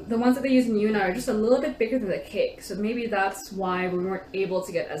 The ones that they use in Yunnan are just a little bit bigger than the cake, so maybe that's why we weren't able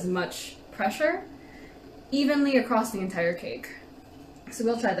to get as much pressure evenly across the entire cake. So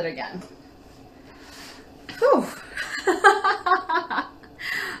we'll try that again. Whew.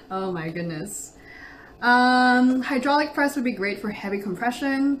 Oh my goodness. Hydraulic press would be great for heavy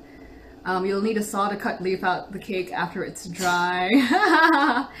compression. You'll need a saw to cut leaf out the cake after it's dry.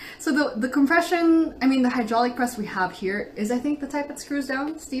 So the compression, I mean the hydraulic press we have here is I think the type that screws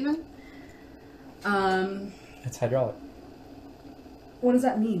down, Steven? It's hydraulic. What does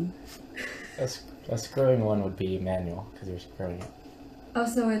that mean? A screwing one would be manual because you're screwing it. Oh,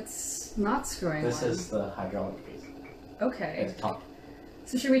 so it's not screwing This one. is the hydraulic piece. Okay. It's top.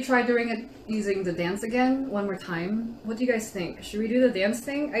 So should we try doing it using the dance again one more time? What do you guys think? Should we do the dance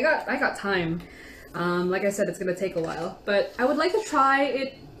thing? I got time. Like I said, it's gonna take a while, but I would like to try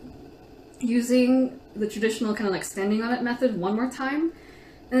it using the traditional kind of like standing on it method one more time.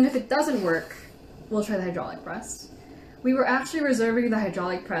 And then if it doesn't work, we'll try the hydraulic press. We were actually reserving the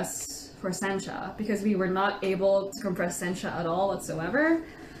hydraulic press for sencha because we were not able to compress sencha at all whatsoever.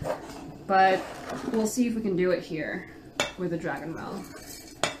 But we'll see if we can do it here with the dragonwell.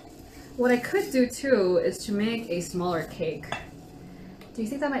 What I could do too is to make a smaller cake. Do you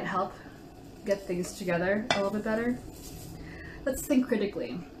think that might help get things together a little bit better? Let's think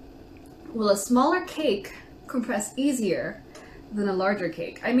critically. Will a smaller cake compress easier than a larger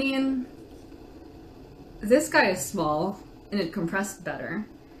cake? I mean, this guy is small and it compressed better.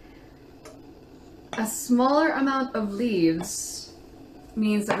 A smaller amount of leaves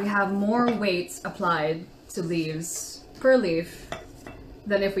means that we have more weight applied to leaves per leaf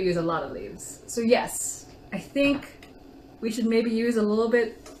than if we use a lot of leaves. So yes, I think we should maybe use a little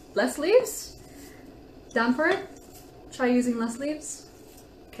bit less leaves. Down for it? Try using less leaves?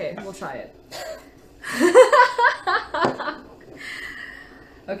 Okay, we'll try it.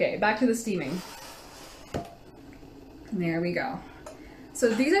 Okay, back to the steaming. There we go. So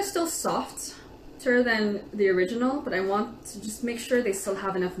these are still softer than the original, but I want to just make sure they still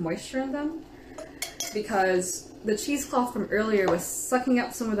have enough moisture in them, because the cheesecloth from earlier was sucking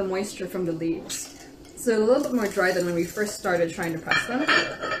up some of the moisture from the leaves. So a little bit more dry than when we first started trying to press them.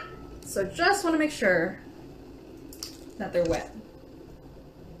 So just want to make sure that they're wet.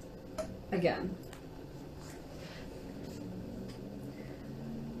 Again.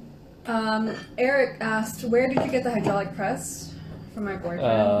 Eric asked, where did you get the hydraulic press? From my boyfriend.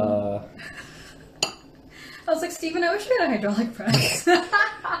 I was like, Steven, I wish we had a hydraulic press.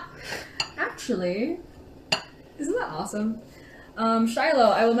 Actually, isn't that awesome?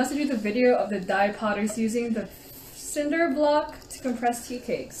 Shiloh, I will message you the video of the dye potters using the cinder block to compress tea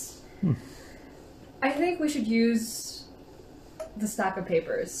cakes. I think we should use the stack of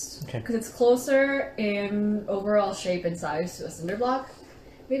papers. Okay. Because it's closer in overall shape and size to a cinder block.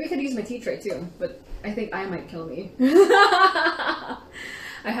 Maybe I could use my tea tray too, but I think I might kill me. I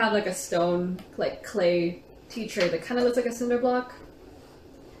have like a stone, like clay tea tray that kind of looks like a cinder block.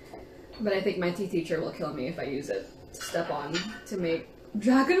 But I think my tea teacher will kill me if I use it to step on to make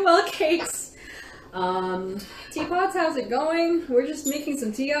dragonwell cakes. Teapots, how's it going? We're just making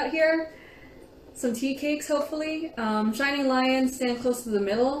some tea out here. Some tea cakes, hopefully. Shining Lion, stand close to the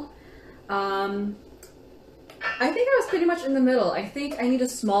middle. I think I was pretty much in the middle. I think I need a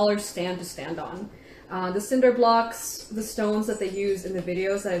smaller stand to stand on. The cinder blocks, the stones that they use in the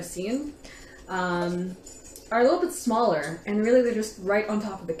videos that I've seen, are a little bit smaller, and really they're just right on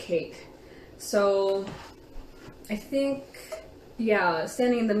top of the cake. So I think, yeah,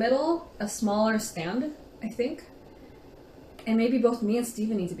 standing in the middle, a smaller stand, I think. And maybe both me and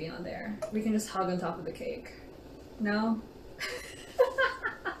Steven need to be on there. We can just hug on top of the cake. No?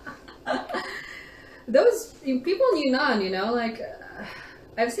 Those people in Yunnan, you know, like,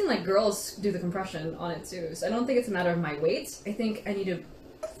 I've seen like girls do the compression on it too, so I don't think it's a matter of my weight. I think I need to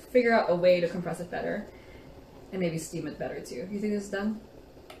figure out a way to compress it better, and maybe steam it better too. You think this is done?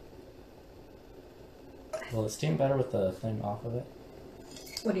 Will it steam better with the thing off of it?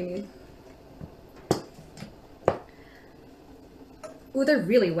 What do you mean? Ooh, they're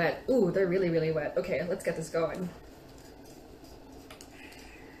really wet. Ooh, they're really, really wet. Okay, let's get this going.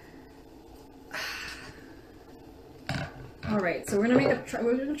 All right, so we're gonna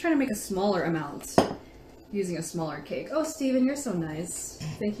try to make a smaller amount using a smaller cake. Oh, Steven, you're so nice.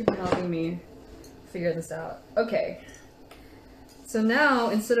 Thank you for helping me figure this out. Okay. So now,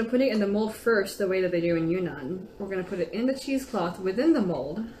 instead of putting it in the mold first, the way that they do in Yunnan, we're gonna put it in the cheesecloth within the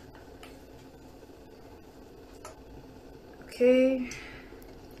mold. Okay.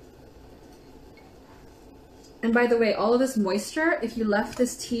 And by the way, all of this moisture, if you left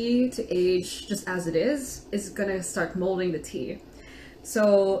this tea to age just as it is gonna start molding the tea.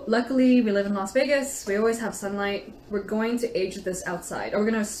 So luckily we live in Las Vegas, we always have sunlight. We're going to age this outside, or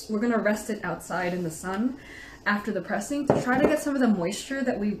we're gonna rest it outside in the sun after the pressing to try to get some of the moisture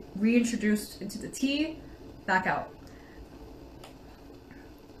that we reintroduced into the tea back out.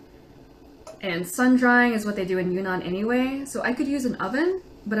 And sun drying is what they do in Yunnan anyway, so I could use an oven,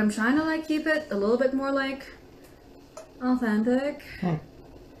 but I'm trying to like keep it a little bit more like authentic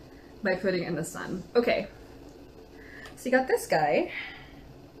by putting it in the sun. Okay, so you got this guy,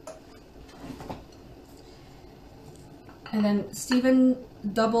 and then Steven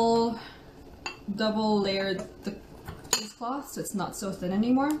double layered the cheesecloth so it's not so thin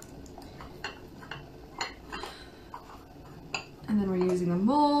anymore. And then we're using the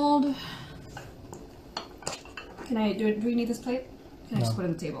mold. Can I do we need this plate? Can I just put it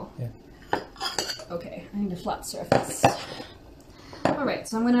on the table? Yeah. Okay, I need a flat surface. Alright,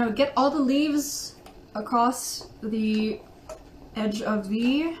 so I'm gonna get all the leaves across the edge of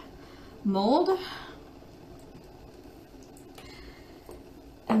the mold.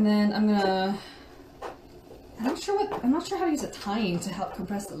 And then I'm not sure how to use a tying to help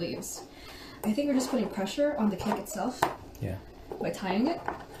compress the leaves. I think we're just putting pressure on the cake itself. Yeah. By tying it.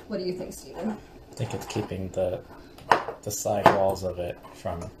 What do you think, Steven? I think it's keeping the side walls of it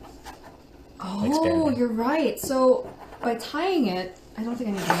from expanding. You're right. So by tying it, I don't think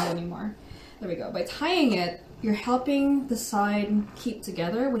I need to do it anymore. There we go. By tying it, you're helping the side keep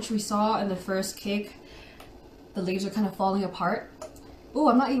together, which we saw in the first cake. The leaves are kind of falling apart. Oh,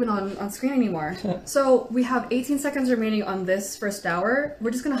 I'm not even on screen anymore. So we have 18 seconds remaining on this first hour.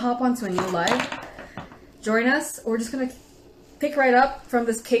 We're just gonna hop onto a new live join us. We're just gonna pick right up from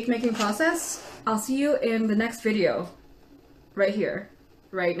this cake making process. I'll see you in the next video. Right here.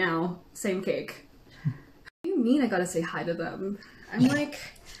 Right now. Same cake. What do you mean I gotta say hi to them?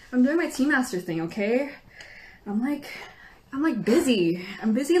 I'm doing my tea master thing, okay? I'm like busy.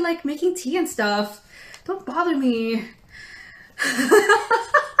 I'm busy like making tea and stuff. Don't bother me.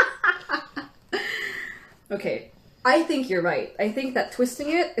 Okay, I think you're right. I think that twisting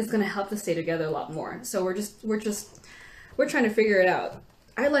it is gonna help us stay together a lot more. So we're trying to figure it out.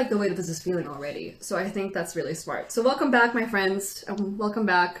 I like the way that this is feeling already, so I think that's really smart. So welcome back, my friends. Welcome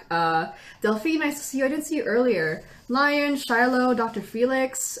back. Delphine, nice to see you. I didn't see you earlier. Lion, Shiloh, Dr.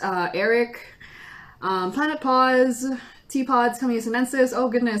 Felix, Eric, Planet Pause, Teapods, Camille Sinensis. Oh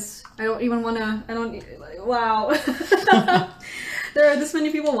goodness, wow. There are this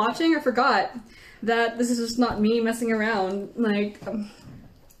many people watching. I forgot that this is just not me messing around. Like,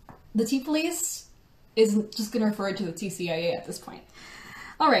 the tea police is just gonna refer to the TCIA at this point.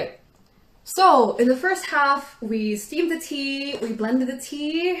 Alright, so in the first half, we steamed the tea, we blended the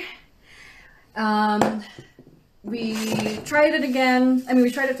tea, we tried it again. I mean,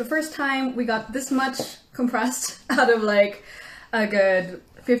 we tried it the first time, we got this much compressed out of like a good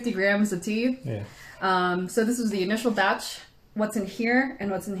 50 grams of tea. Yeah. So this was the initial batch, what's in here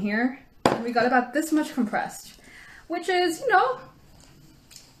and what's in here. And we got about this much compressed, which is, you know,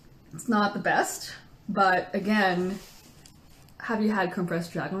 it's not the best, but again, have you had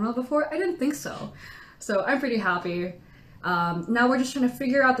compressed dragonwell before? I didn't think so. So I'm pretty happy. Now we're just trying to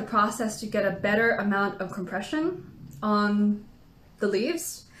figure out the process to get a better amount of compression on the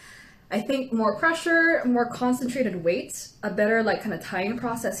leaves. I think more pressure, more concentrated weight, a better like kind of tying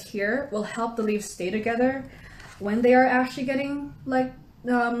process here will help the leaves stay together when they are actually getting like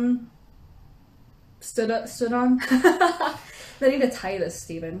stood on. I need to tie this,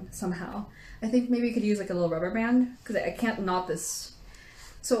 Steven, somehow. I think maybe you could use like a little rubber band because I can't knot this.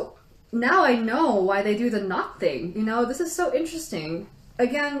 So now I know why they do the knot thing. You know, this is so interesting.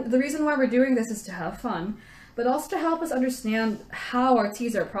 Again, the reason why we're doing this is to have fun, but also to help us understand how our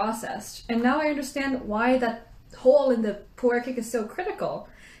teas are processed. And now I understand why that hole in the pour cake is so critical.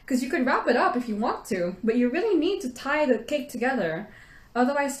 Because you could wrap it up if you want to, but you really need to tie the cake together.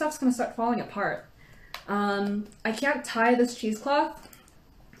 Otherwise, stuff's going to start falling apart. I can't tie this cheesecloth.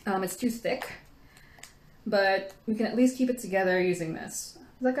 It's too thick, but we can at least keep it together using this.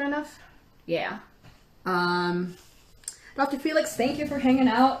 Is that good enough? Yeah. Dr. Felix, thank you for hanging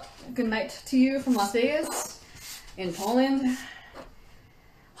out. Good night to you from Las Vegas in Poland.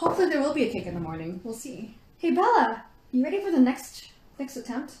 Hopefully there will be a cake in the morning. We'll see. Hey Bella, you ready for the next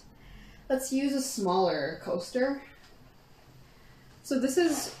attempt? Let's use a smaller coaster. So this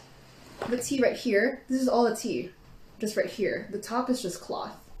is the tea right here. This is all the tea, just right here. The top is just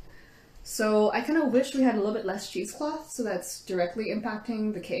cloth. So I kind of wish we had a little bit less cheesecloth, so that's directly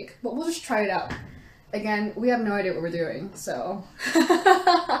impacting the cake. But we'll just try it out. Again, we have no idea what we're doing, so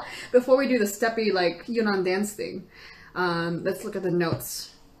before we do the steppy like Yunnan dance thing, let's look at the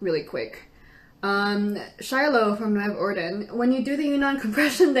notes really quick. Shiloh from Nev Orden, when you do the Yunnan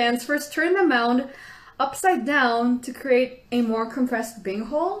compression dance, first turn the mound upside down to create a more compressed bing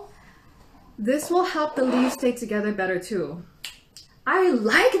hole. This will help the leaves stay together better too. I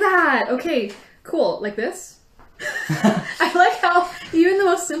like that! Okay, cool. Like this? I like how even the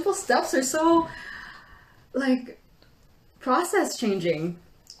most simple steps are so, like, process changing.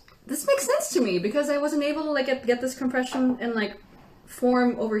 This makes sense to me because I wasn't able to like get this compression and like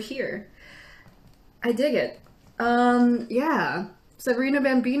form over here. I dig it. Yeah. Sabrina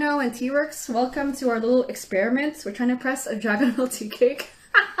Bambino and T-Works, welcome to our little experiment. We're trying to press a dragonwell tea cake.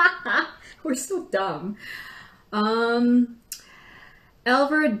 We're so dumb.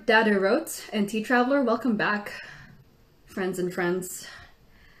 Elver Daderot and Tea Traveler, welcome back, friends and friends.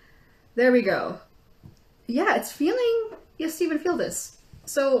 There we go. Yeah, it's feeling, yes, Steven, feel this.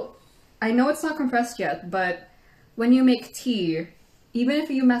 So, I know it's not compressed yet, but when you make tea, even if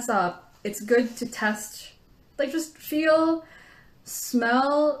you mess up, it's good to test, like just feel,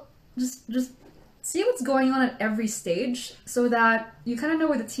 smell, just see what's going on at every stage so that you kind of know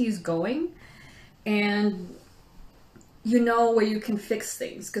where the tea is going and you know where you can fix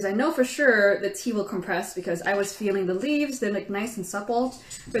things. Because I know for sure the tea will compress because I was feeling the leaves, they're like nice and supple.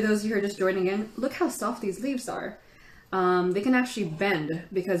 For those of you who are just joining in, look how soft these leaves are. They can actually bend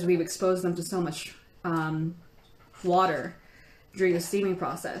because we've exposed them to so much water during the steaming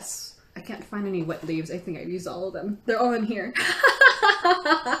process. I can't find any wet leaves. I think I've used all of them. They're all in here.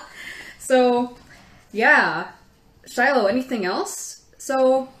 So, yeah. Shiloh, anything else?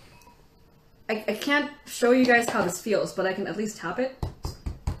 So, I can't show you guys how this feels, but I can at least tap it.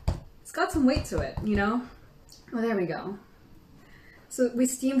 It's got some weight to it, you know? Oh, there we go. So we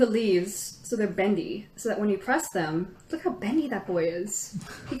steam the leaves so they're bendy, so that when you press them, look how bendy that boy is.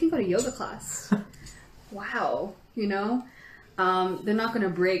 He can go to yoga class. Wow, you know? They're not gonna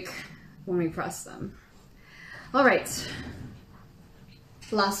break when we press them. All right.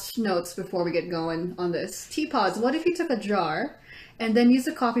 Last notes before we get going on this. Teapods, what if you took a jar and then used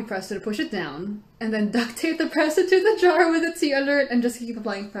a coffee presser to push it down and then duct tape the presser to the jar with the tea under it and just keep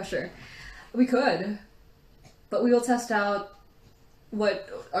applying pressure? We could, but we will test out what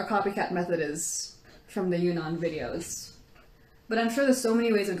our copycat method is from the Yunnan videos. But I'm sure there's so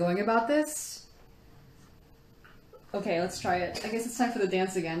many ways of going about this. Okay, let's try it. I guess it's time for the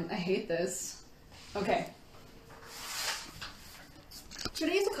dance again. I hate this. Okay. Should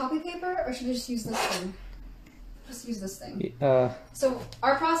I use the copy paper or should I just use this thing? Just use this thing. So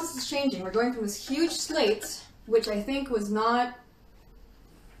our process is changing. We're going from this huge slate, which I think was not...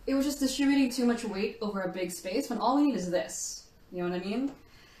 It was just distributing too much weight over a big space when all we need is this. You know what I mean?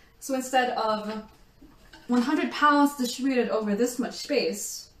 So instead of 100 pounds distributed over this much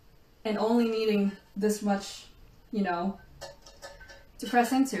space and only needing this much, you know, to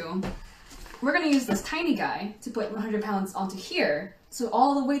press into, we're going to use this tiny guy to put 100 pounds onto here. So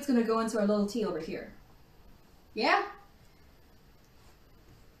all the weight's going to go into our little T over here. Yeah?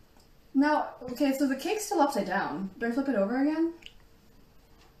 Now, okay, so the cake's still upside down. Do I flip it over again?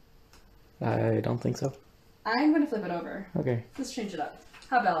 I don't think so. I'm going to flip it over. Okay. Let's change it up.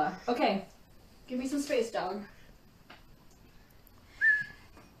 How, Bella? Okay. Give me some space, dog.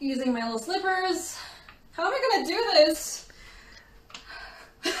 Using my little slippers. How am I going to do this?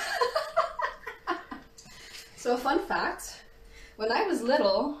 So a fun fact. When I was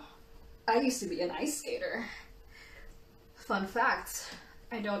little, I used to be an ice skater. Fun fact.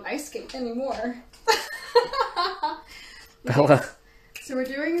 I don't ice skate anymore. Bella. So we're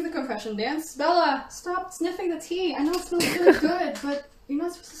doing the compression dance. Bella, stop sniffing the tea. I know it smells really good, but you're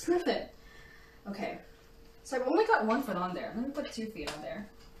not supposed to sniff it. Okay. So I've only got 1 foot on there. Let me put 2 feet on there.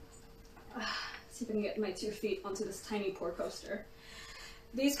 See if I can get my 2 feet onto this tiny pour coaster.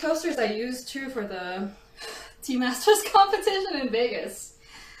 These coasters I used too for the Tea Masters competition in Vegas.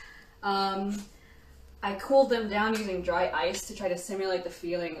 I cooled them down using dry ice to try to simulate the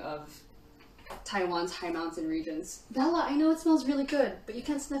feeling of Taiwan's high mountain regions. Bella, I know it smells really good, but you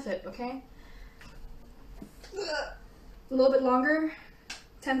can't sniff it, okay? A little bit longer.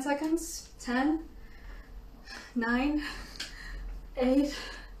 10 seconds. 10, 9, 8,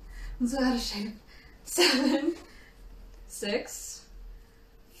 I'm so out of shape. 7, 6,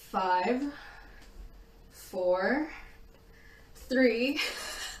 5, 4, 3,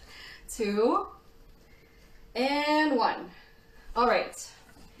 2, and 1. All right.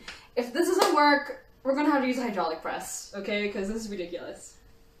 If this doesn't work, we're gonna have to use a hydraulic press, okay? Because this is ridiculous.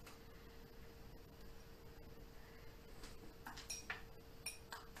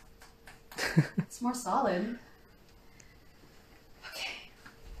 It's more solid. Okay.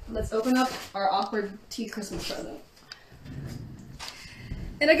 Let's open up our awkward tea Christmas present.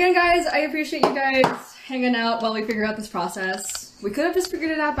 And again, guys, I appreciate you guys hanging out while we figure out this process. We could have just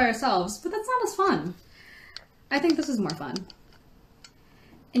figured it out by ourselves, but that's not as fun. I think this is more fun.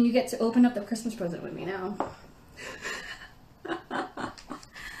 And you get to open up the Christmas present with me now.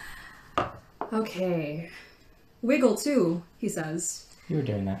 Okay. Wiggle too, he says. You were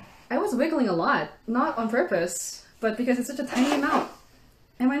doing that. I was wiggling a lot. Not on purpose, but because it's such a tiny amount.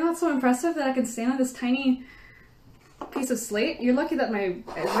 Am I not so impressive that I can stand on this tiny piece of slate? You're lucky that I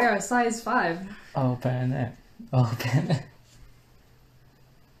wear a size 5. Open it. Open it.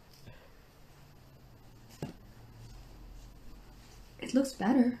 It looks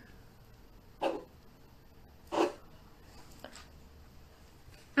better.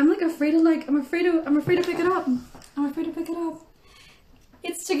 I'm like afraid to I'm afraid to pick it up. I'm afraid to pick it up.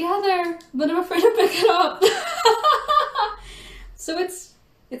 It's together, but I'm afraid to pick it up. So it's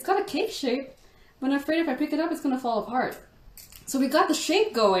got a cake shape, but I'm afraid if I pick it up, it's gonna fall apart. So we got the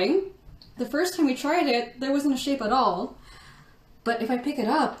shape going. The first time we tried it, there wasn't a shape at all. But if I pick it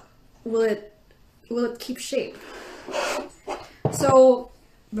up, will it keep shape? So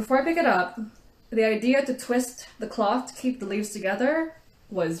before I pick it up, the idea to twist the cloth to keep the leaves together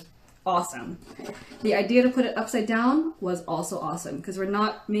was awesome. The idea to put it upside down was also awesome because we're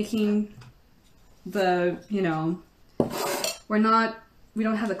not making the, you know, we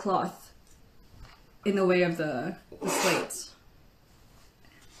don't have the cloth in the way of the slates.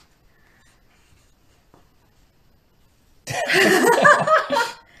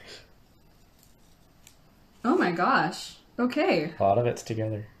 Oh my gosh. Okay. A lot of it's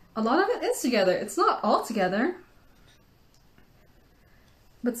together. A lot of it is together. It's not all together.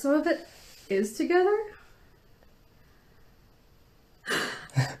 but some of it is together.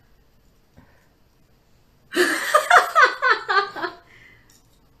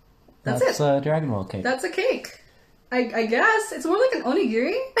 That's a dragonwell cake. That's a cake. I guess. It's more like an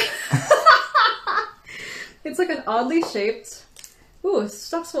onigiri. It's like an oddly shaped... Ooh,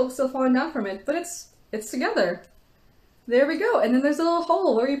 stuff's still falling down from it, but it's together. There we go. And then there's a little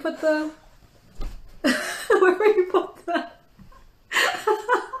hole where you put the... where you put the...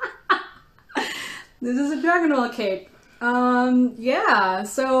 This is a dragonwell cake. Yeah,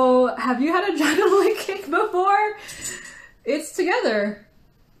 so have you had a dragonwell cake before? It's together.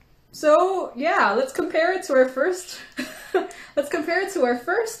 So yeah, let's compare it to our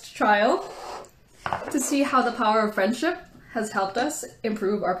first trial to see how the power of friendship has helped us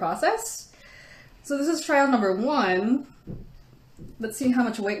improve our process. So this is trial number 1. Let's see how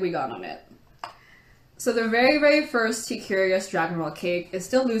much weight we got on it. So the very, very first Tea Curious dragonwell cake is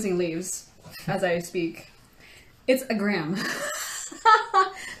still losing leaves as I speak. It's a gram.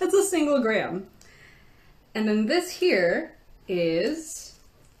 That's a single gram. And then this here is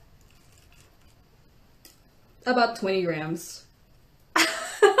about 20 grams.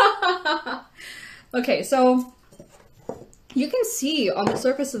 Okay, so you can see on the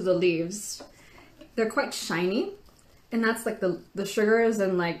surface of the leaves, they're quite shiny. And that's like the sugars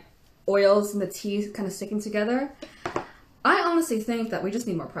and like oils and the tea kind of sticking together. I honestly think that we just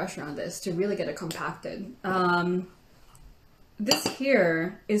need more pressure on this to really get it compacted. This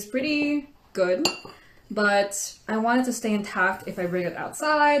here is pretty good, but I want it to stay intact if I bring it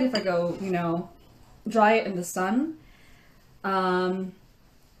outside, if I go, you know, dry it in the sun.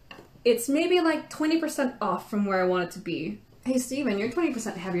 It's maybe like 20% off from where I want it to be. Hey Steven, you're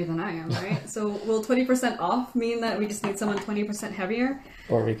 20% heavier than I am, right? So will 20% off mean that we just need someone 20% heavier?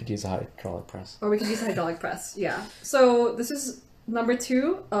 Or we could use a hydraulic press. Or we could use a hydraulic press, yeah. So this is number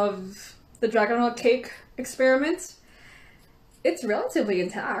 2 of the dragonwell cake experiment. It's relatively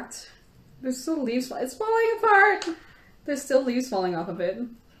intact. There's still leaves, it's falling apart. There's still leaves falling off of it.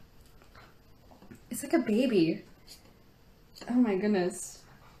 It's like a baby. Oh my goodness.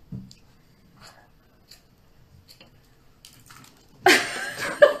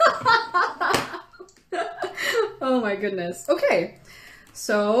 Oh my goodness. Okay.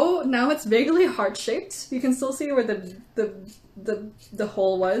 So now it's vaguely heart-shaped. You can still see where the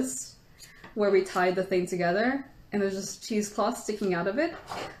hole was, where we tied the thing together, and there's just cheesecloth sticking out of it.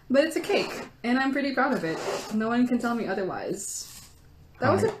 But it's a cake, and I'm pretty proud of it. No one can tell me otherwise.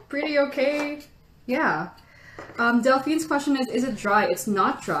 That was a pretty okay, yeah. Delphine's question is it dry? It's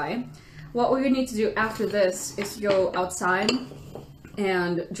not dry. What we would need to do after this is go outside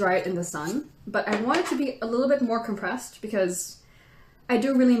and dry it in the sun. But I want it to be a little bit more compressed because I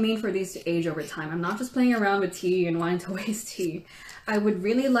do really mean for these to age over time. I'm not just playing around with tea and wanting to waste tea. I would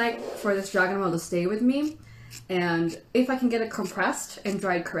really like for this dragonwell to stay with me, and if I can get it compressed and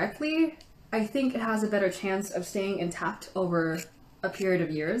dried correctly, I think it has a better chance of staying intact over a period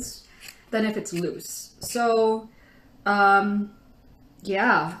of years than if it's loose. So,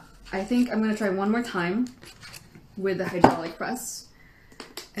 yeah, I think I'm gonna try one more time with the hydraulic press,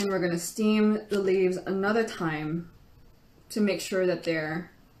 and we're gonna steam the leaves another time to make sure that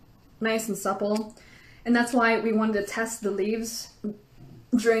they're nice and supple. And that's why we wanted to test the leaves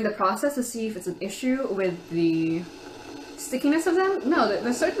during the process to see if it's an issue with the stickiness of them. No,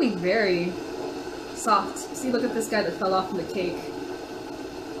 they're certainly very soft. See, look at this guy that fell off from the cake.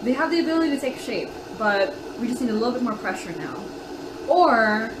 They have the ability to take shape, but we just need a little bit more pressure now.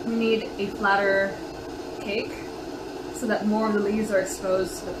 Or we need a flatter cake so that more of the leaves are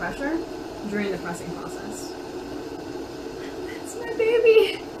exposed to the pressure during the pressing process. That's my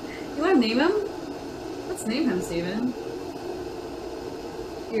baby! You want to name him? Let's name him, Steven.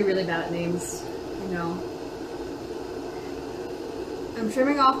 You're really bad at names. I know. I'm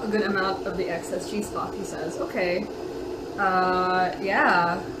trimming off a good amount of the excess cheesecloth, he says. Okay.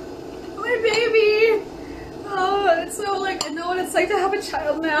 Yeah. My baby! Oh, it's so like, I know what it's like to have a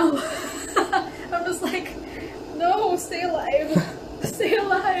child now. I'm just like, no, stay alive. Stay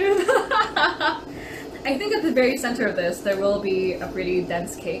alive. I think at the very center of this, there will be a pretty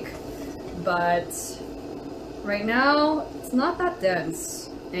dense cake, but right now, it's not that dense,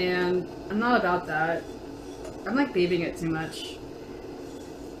 and I'm not about that. I'm like babying it too much.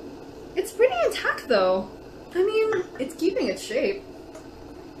 It's pretty intact though. I mean, it's keeping its shape.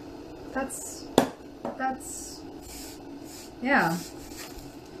 That's, yeah.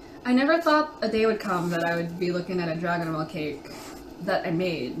 I never thought a day would come that I would be looking at a dragonwell cake that I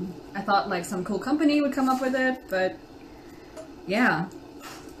made. I thought like some cool company would come up with it, but yeah.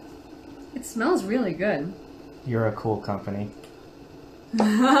 It smells really good. You're a cool company.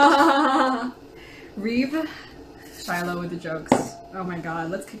 Reeve, Shiloh with the jokes. Oh my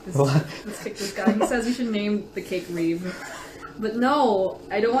god, let's kick this. Let's kick this guy. He says we should name the cake Reeve, but no,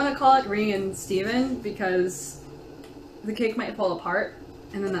 I don't want to call it Ree and Steven because the cake might fall apart,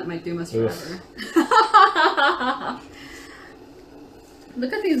 and then that might doom us forever.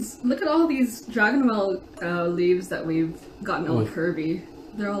 Look at these! Look at all these dragonwell leaves that we've gotten all curvy.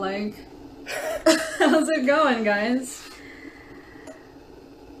 They're all like, "How's it going, guys?"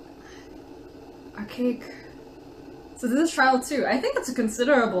 Our cake. So this is trial 2. I think that's a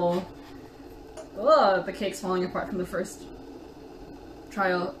considerable... Ugh, the cake's falling apart from the first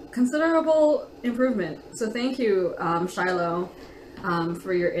trial. Considerable improvement. So thank you, Shiloh,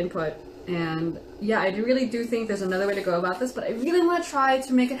 for your input. And yeah, I really do think there's another way to go about this, but I really want to try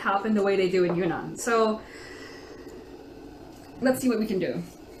to make it happen the way they do in Yunnan. So let's see what we can do.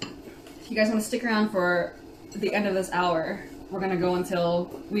 If you guys want to stick around for the end of this hour, we're gonna go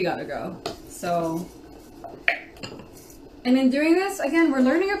until we gotta go. So, and in doing this, again, we're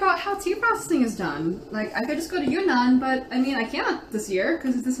learning about how tea processing is done. Like, I could just go to Yunnan, but I mean, I can't this year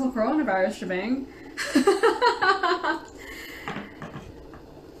because it's this whole coronavirus shebang.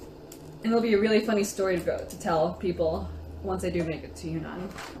 And it'll be a really funny story to tell people once I do make it to Yunnan.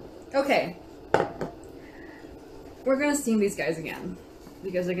 Okay. We're gonna steam these guys again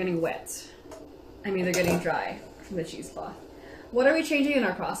because they're getting wet. I mean, they're getting dry from the cheesecloth. What are we changing in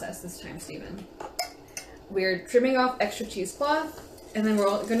our process this time, Steven? We're trimming off extra cheesecloth, and then we're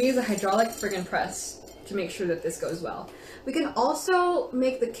going to use a hydraulic friggin' press to make sure that this goes well. We can also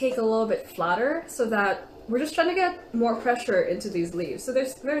make the cake a little bit flatter so that we're just trying to get more pressure into these leaves. So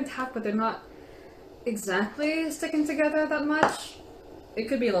they're intact, but they're not exactly sticking together that much. It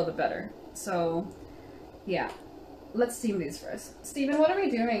could be a little bit better. So, yeah. Let's steam these first. Steven, what are we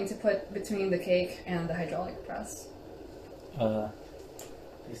doing to put between the cake and the hydraulic press?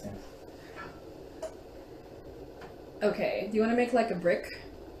 These things. Okay, do you want to make like a brick?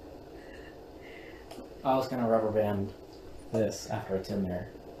 I was gonna rubber band this after it's in there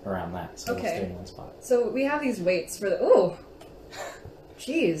around that, so Okay. it'll stay in one spot. So we have these weights for the... Ooh!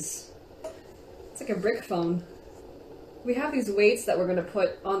 Jeez. It's like a brick phone. We have these weights that we're going to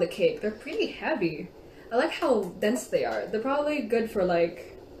put on the cake. They're pretty heavy. I like how dense they are. They're probably good for,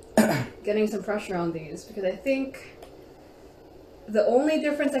 like, getting some pressure on these, because I think the only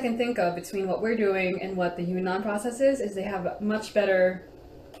difference I can think of between what we're doing and what the Yunnan process is they have much better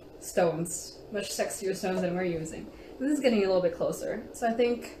stones, much sexier stones than we're using. This is getting a little bit closer, so I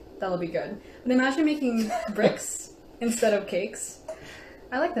think that'll be good. But imagine making bricks instead of cakes.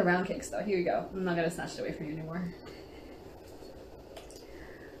 I like the round cakes, though. Here you go. I'm not going to snatch it away from you anymore.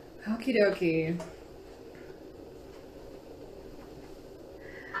 Okie dokie.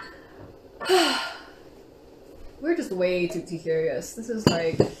 We're just way too tea-curious. This is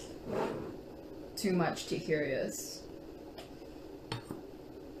like too much tea-curious.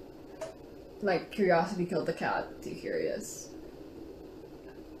 Like curiosity killed the cat, tea-curious.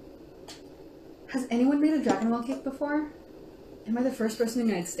 Has anyone made a dragonwell cake before? Am I the first person in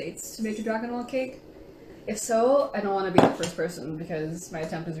the United States to make a dragonwell cake? If so, I don't want to be the first person because my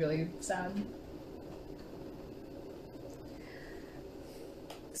attempt is really sad.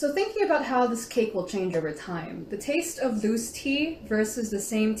 So thinking about how this cake will change over time, the taste of loose tea versus the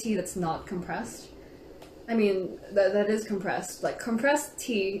same tea that's not compressed. I mean, that is compressed. Like, compressed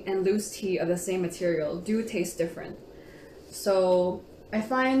tea and loose tea of the same material do taste different. So I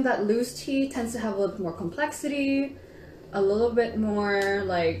find that loose tea tends to have a little bit more complexity, a little bit more,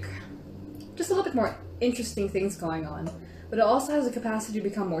 like, just a little bit more interesting things going on. But it also has the capacity to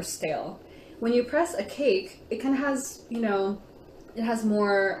become more stale. When you press a cake, it kind of has, you know, it has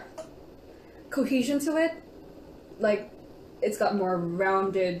more cohesion to it. Like, it's got more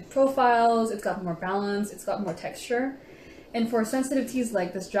rounded profiles, it's got more balance, it's got more texture. And for sensitive teas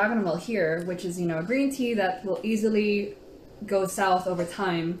like this dragonwell here, which is, you know, a green tea that will easily go south over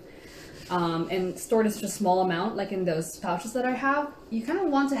time, and stored in such a small amount, like in those pouches that I have, you kind of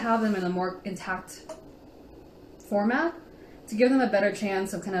want to have them in a more intact format to give them a better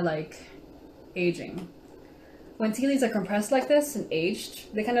chance of kind of like aging. When tea leaves are compressed like this and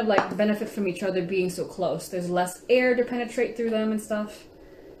aged, they kind of like benefit from each other being so close. There's less air to penetrate through them and stuff.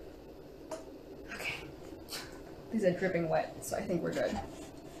 Okay. These are dripping wet, so I think we're good.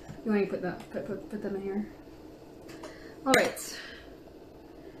 You want to put them in here? Alright.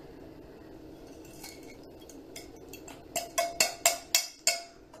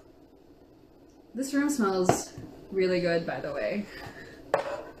 This room smells really good, by the way.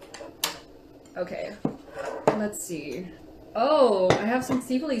 Okay. Let's see. Oh, I have some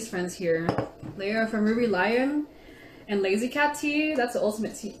Sea Police friends here. They are from Ruby Lion And Lazy Cat Tea, that's the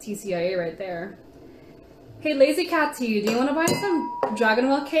ultimate TCIA right there. Hey, Lazy Cat Tea, do you want to buy some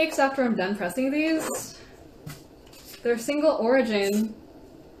dragonwell cakes after I'm done pressing these? They're single origin,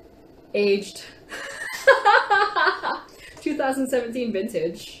 aged 2017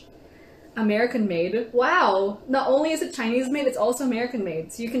 vintage. American made. Wow! Not only is it Chinese made, it's also American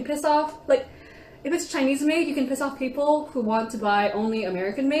made. So you can piss off, like, if it's Chinese made, you can piss off people who want to buy only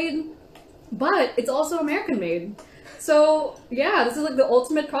American made, but it's also American made. So yeah, this is like the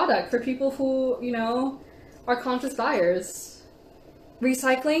ultimate product for people who, you know, are conscious buyers.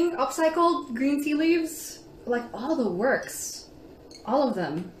 Recycling, upcycled, green tea leaves, like all the works. All of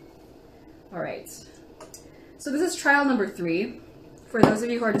them. Alright. So this is trial number 3. For those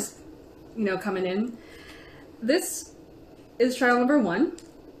of you who are just, you know, coming in. This is trial number 1.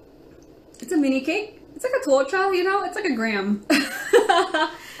 It's a mini cake. It's like a tool trial, you know? It's like a gram.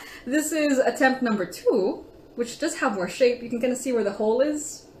 This is attempt number 2, which does have more shape. You can kind of see where the hole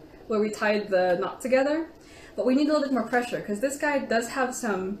is, where we tied the knot together. But we need a little bit more pressure, because this guy does have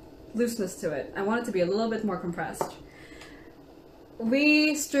some looseness to it. I want it to be a little bit more compressed.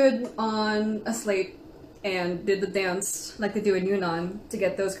 We stood on a slate and did the dance like they do in Yunnan to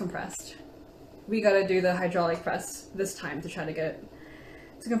get those compressed. We gotta do the hydraulic press this time to try to get it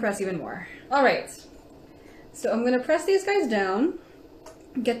to compress even more. Alright, so I'm gonna press these guys down,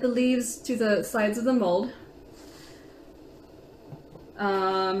 get the leaves to the sides of the mold.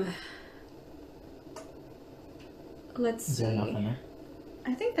 Let's see. Is there enough in there?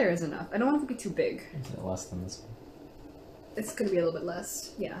 I think there is enough. I don't want it to be too big. Is it less than this one? It's gonna be a little bit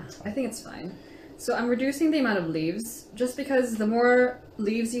less. Yeah, I think it's fine. So I'm reducing the amount of leaves, just because the more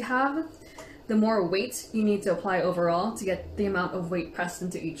leaves you have, the more weight you need to apply overall to get the amount of weight pressed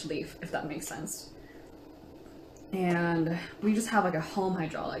into each leaf, if that makes sense. And we just have like a home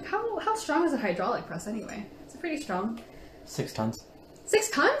hydraulic. How strong is a hydraulic press anyway? It's pretty strong. 6 tons. 6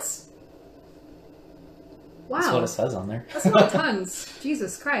 tons? Wow. That's what it says on there. That's a lot of tons.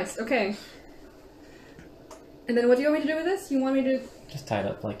 Jesus Christ. Okay. And then what do you want me to do with this? You want me to... Just tie it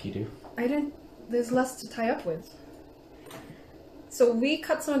up like you do. I didn't... There's less to tie up with. So we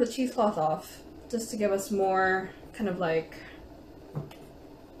cut some of the cheesecloth off just to give us more kind of like...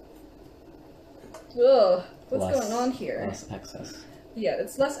 Ugh. What's going on here? Less excess. Yeah,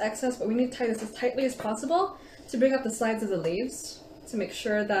 it's less excess, but we need to tie this as tightly as possible to bring up the sides of the leaves to make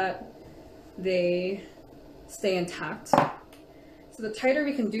sure that they stay intact. So the tighter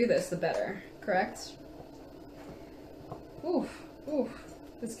we can do this, the better, correct? Oof, oof.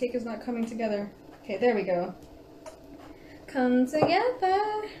 This cake is not coming together. Okay, there we go. Come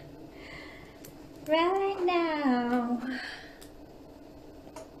together right now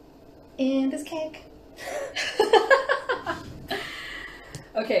in this cake.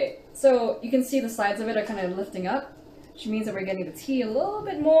 Okay, so you can see the sides of it are kind of lifting up, which means that we're getting the tea a little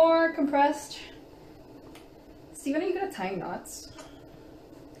bit more compressed. Steven, are you good at tying knots?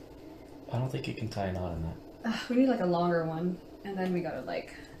 I don't think you can tie a knot in that. We need like a longer one, and then we gotta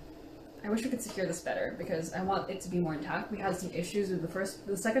like... I wish we could secure this better because I want it to be more intact. We had some issues with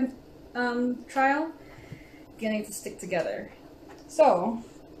the second trial, getting it to stick together. So,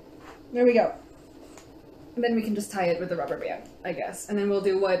 there we go. And then we can just tie it with a rubber band, I guess. And then we'll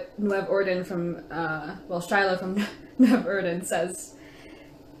do what Nuev Orden from, well, Shyla from Nuev Orden says.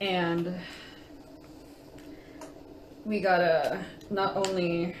 And we gotta not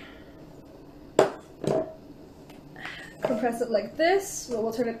only compress it like this, but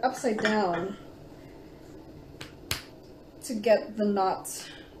we'll turn it upside down to get the knot.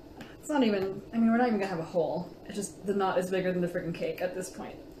 It's not even, I mean, we're not even gonna have a hole. It's just the knot is bigger than the freaking cake at this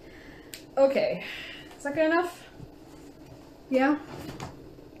point. Okay. Is that good enough? Yeah?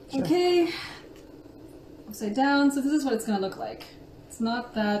 Sure. Okay. Upside down. So this is what it's gonna look like. It's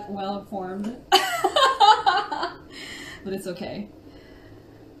not that well formed. But it's okay.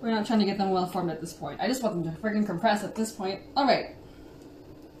 We're not trying to get them well formed at this point. I just want them to friggin' compress at this point. Alright.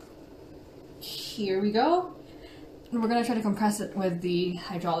 Here we go. And we're gonna try to compress it with the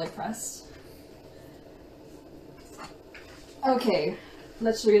hydraulic press. Okay.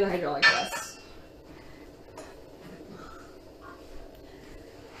 Let's show you the hydraulic press.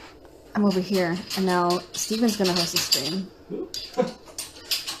 I'm over here, and now Steven's gonna host the stream.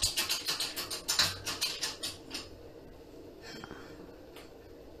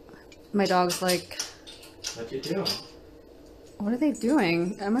 My dog's like... What you doing? What are they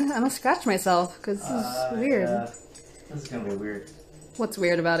doing? I'm gonna scratch myself, because this is weird. Yeah. This is gonna be weird. What's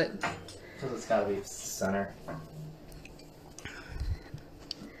weird about it? Because it's gotta be center.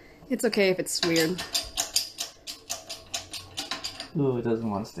 It's okay if it's weird. Ooh, it doesn't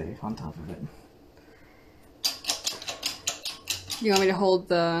want to stay on top of it. You want me to hold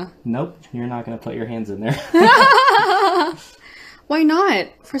the... Nope, you're not gonna put your hands in there. Why not?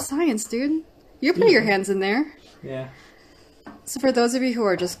 For science, dude. You put your hands in there. Yeah. So for those of you who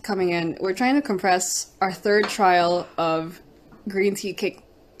are just coming in, we're trying to compress our third trial of green tea cake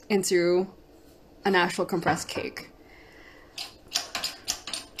into an actual compressed cake.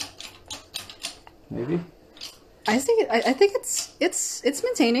 Maybe. I think it's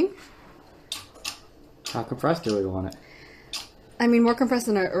maintaining. How compressed do we want it? I mean, more compressed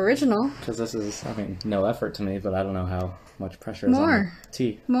than our original. Because this is, I mean, no effort to me, but I don't know how much pressure is on More. the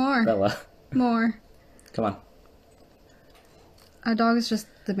tea. More. Bella. More. Come on. Our dog is just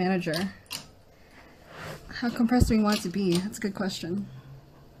the manager. How compressed do we want it to be? That's a good question.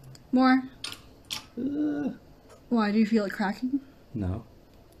 More. Why? Do you feel it cracking? No.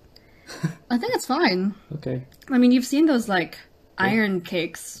 I think it's fine. Okay. I mean, you've seen those, like, iron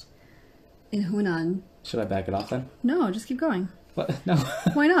cakes in Hunan. Should I back it off then? No, just keep going. What? No.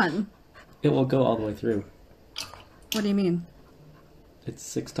 Why not? It will go all the way through. What do you mean? It's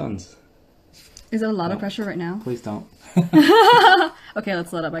 6 tons. Is it a lot of pressure right now? Please don't. Okay,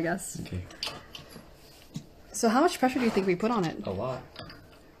 let's let up, I guess. Okay. So how much pressure do you think we put on it? A lot.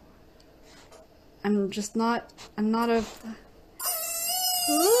 I'm not a...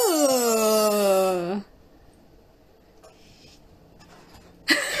 Ooh.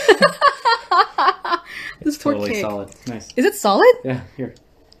 This poor Totally cake. solid. Nice. Is it solid? Yeah, here.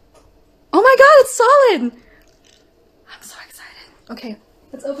 Oh my god, it's solid! I'm so excited. Okay,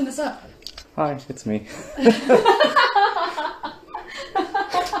 let's open this up. Hi, it's me.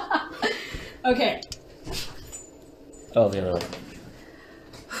 Okay. Oh, the other way.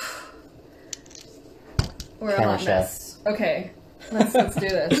 We're a Camera hot chef. mess. Okay, let's do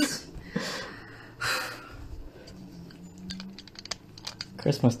this.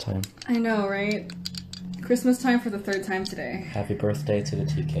 Christmas time. I know, right? Christmas time for the third time today. Happy birthday to the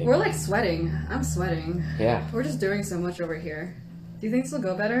tea cake. We're like sweating. I'm sweating. Yeah. We're just doing so much over here. Do you think this will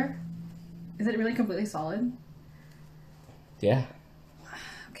go better? Is it really completely solid? Yeah.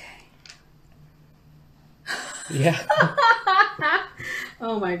 Okay. Yeah.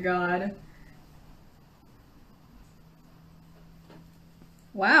 Oh my god.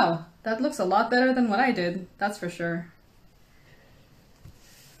 Wow, that looks a lot better than what I did. That's for sure.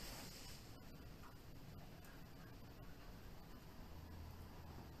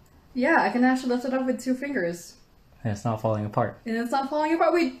 Yeah, I can actually lift it up with 2 fingers. And it's not falling apart. And it's not falling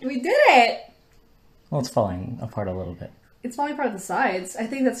apart. We did it! Well, it's falling apart a little bit. It's falling apart at the sides. I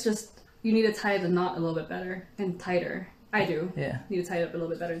think that's just, you need to tie the knot a little bit better and tighter. I do. Yeah. Need to tie it up a little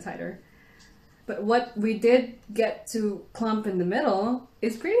bit better and tighter. But what we did get to clump in the middle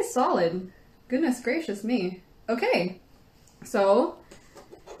is pretty solid. Goodness gracious me. Okay. So,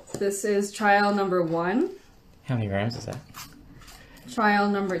 this is trial number 1. How many grams is that? Trial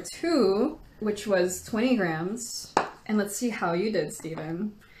number 2, which was 20 grams. And let's see how you did,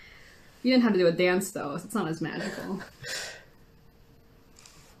 Steven. You didn't have to do a dance, though, so it's not as magical.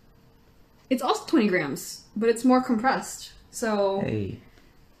 It's also 20 grams, but it's more compressed. So, Hey.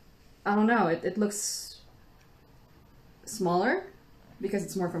 I don't know, it looks smaller because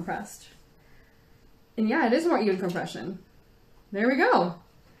it's more compressed. And yeah, it is more even compression. There we go.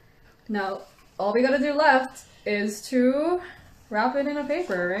 Now, all we gotta do left is to wrap it in a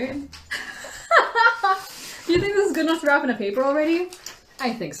paper, right? Do you think this is good enough to wrap in a paper already?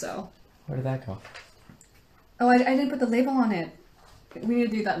 I think so. Where did that go? Oh, I didn't put the label on it. We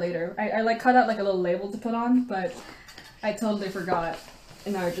need to do that later. I like cut out like a little label to put on, but I totally forgot.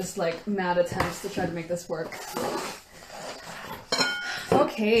 And now we're just like mad attempts to try to make this work.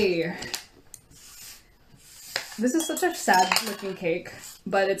 Okay. This is such a sad looking cake,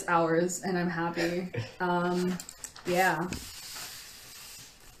 but it's ours and I'm happy. Yeah.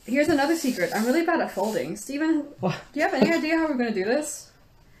 Here's another secret. I'm really bad at folding. Steven, What? do you have any idea how we're gonna do this?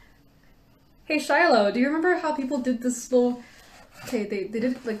 Hey Shiloh, do you remember how people did this little... Okay, they did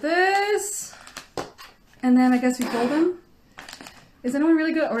it like this. And then I guess we fold them. Is anyone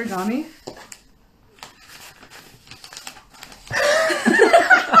really good at origami?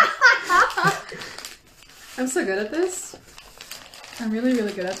 I'm so good at this. I'm really,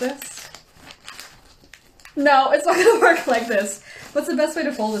 really good at this. No, it's not gonna work like this. What's the best way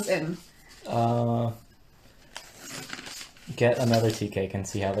to fold this in? Get another tea cake and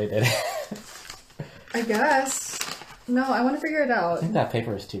see how they did it. I guess. No, I want to figure it I out. think that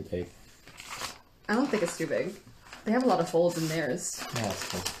paper is too big. I don't think it's too big. They have a lot of folds in theirs. Yeah, that's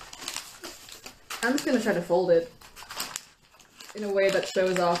cool. I'm just gonna try to fold it in a way that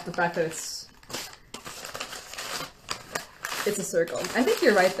shows off the fact that it's a circle. I think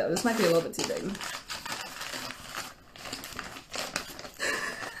you're right though, this might be a little bit too big.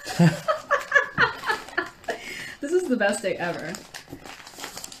 This is the best day ever.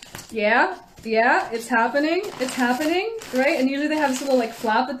 Yeah, it's happening. It's happening, right? And usually they have this little like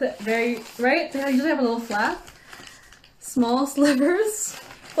flap at the very, right? They usually have a little flap. Small slivers.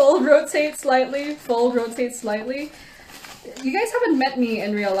 Fold, rotate slightly. Fold, rotate slightly. You guys haven't met me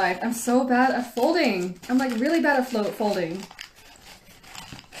in real life. I'm so bad at folding. I'm like really bad at folding.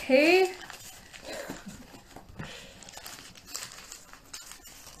 Okay.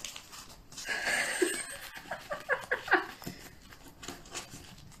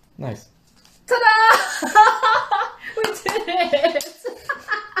 Nice. Ta-da! We did it!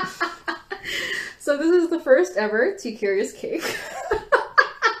 So this is the first ever Tea Curious cake.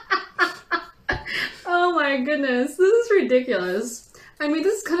 Oh my goodness, this is ridiculous. I mean,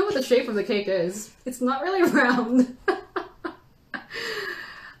 this is kind of what the shape of the cake is. It's not really round.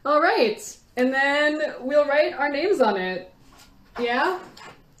 Alright, and then we'll write our names on it. Yeah?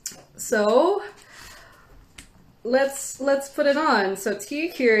 So let's put it on. So Tea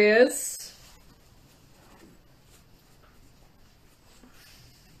Curious.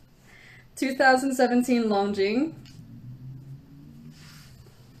 (2017) Longjing.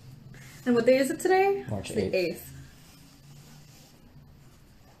 And what day is it today? March 8th. The 8th.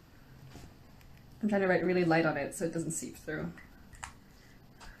 I'm trying to write really light on it so it doesn't seep through.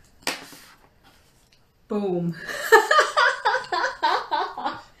 Boom.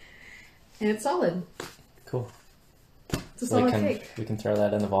 And it's solid. Cool. It's a solid cake. We can throw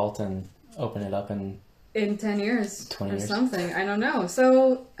that in the vault and open it up in 10 years 20 or years. something. I don't know.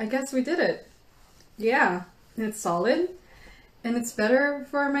 So I guess we did it. Yeah. And it's solid. And it's better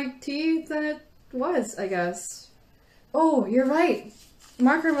for my tea than it was, I guess. Oh, you're right.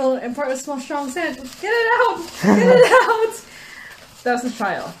 Marker will impart a small strong scent. Get it out! Get it out! That was a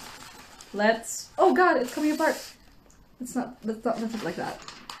trial. Let's... Oh god, it's coming apart. Let's not lift it like that.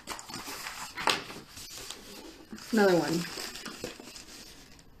 Another one.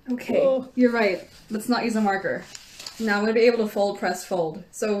 Okay, Whoa. You're right. Let's not use a marker. Now I'm going to be able to fold, press, fold.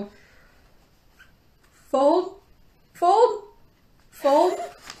 So, fold, fold, fold,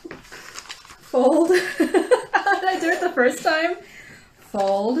 fold. How did I do it the first time?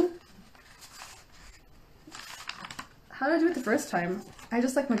 Fold. How did I do it the first time? I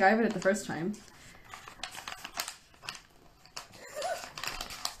just like MacGyvered it the first time.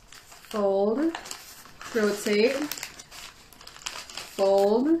 Fold. Rotate.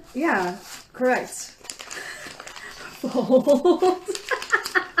 Fold. Yeah, correct. Fold.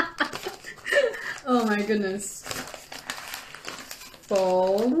 Oh my goodness.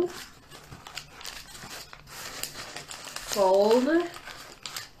 Fold. Fold.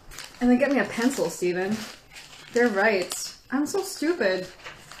 And then get me a pencil, Steven. They're right. I'm so stupid.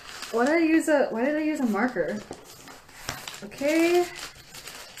 Why did I use a marker? Okay.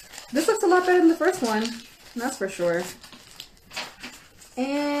 This looks a lot better than the first one. That's for sure.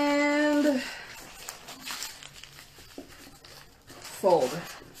 And fold.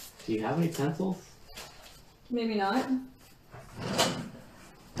 Do you have any pencils? Maybe not.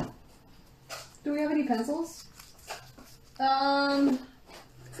 Do we have any pencils?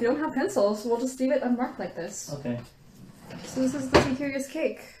 If we don't have pencils, we'll just leave it unmarked like this. Okay. So this is the Tea Curious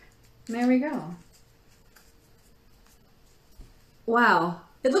cake. There we go. Wow.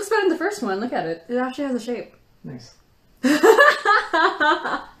 It looks better than the first one. Look at it. It actually has a shape. Nice.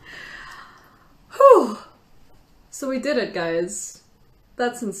 Whew. So we did it, guys.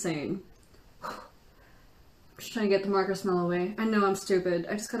 That's insane. I'm just trying to get the marker smell away. I know I'm stupid.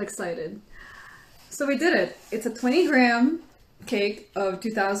 I just got excited. So we did it. It's a 20-gram cake of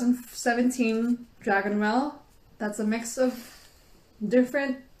 2017 dragonwell. That's a mix of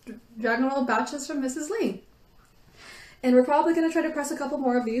different dragonwell batches from Mrs. Lee. And we're probably going to try to press a couple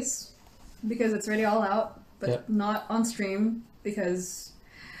more of these because it's already all out, but Yep. not on stream because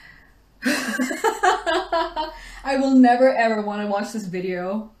I will never ever want to watch this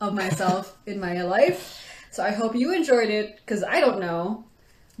video of myself in my life. So I hope you enjoyed it because I don't know.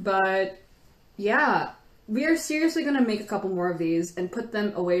 But yeah, we are seriously going to make a couple more of these and put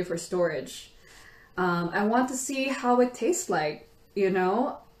them away for storage. I want to see how it tastes like, you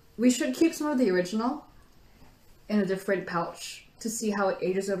know? We should keep some of the original in a different pouch to see how it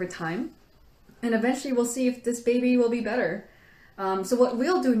ages over time. And eventually we'll see if this baby will be better. So what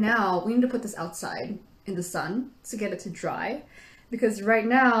we'll do now, we need to put this outside in the sun to get it to dry. Because right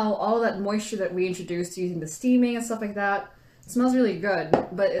now, all that moisture that we introduced using the steaming and stuff like that, smells really good.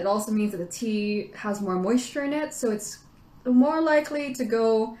 But it also means that the tea has more moisture in it, so it's more likely to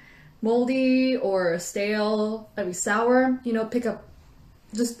go moldy or stale, maybe sour, you know, pick up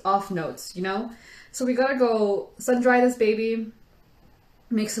just off notes, you know? So we gotta go sun dry this baby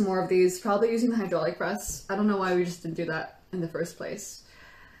make some more of these, probably using the hydraulic press. I don't know why we just didn't do that in the first place.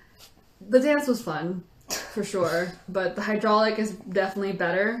 The dance was fun, for sure, but the hydraulic is definitely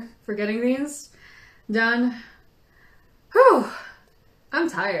better for getting these done. Whew, I'm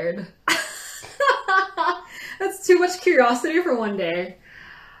tired. That's too much curiosity for one day.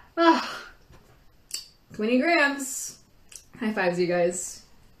 20 grams. High fives, you guys.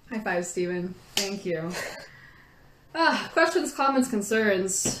 High fives, Steven. Thank you. Questions, comments,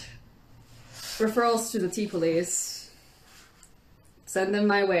 concerns, referrals to the tea police. Send them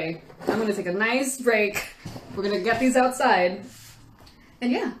my way. I'm going to take a nice break. We're going to get these outside.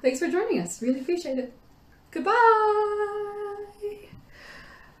 And yeah, thanks for joining us. Really appreciate it. Goodbye.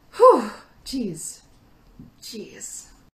 Whew. Jeez.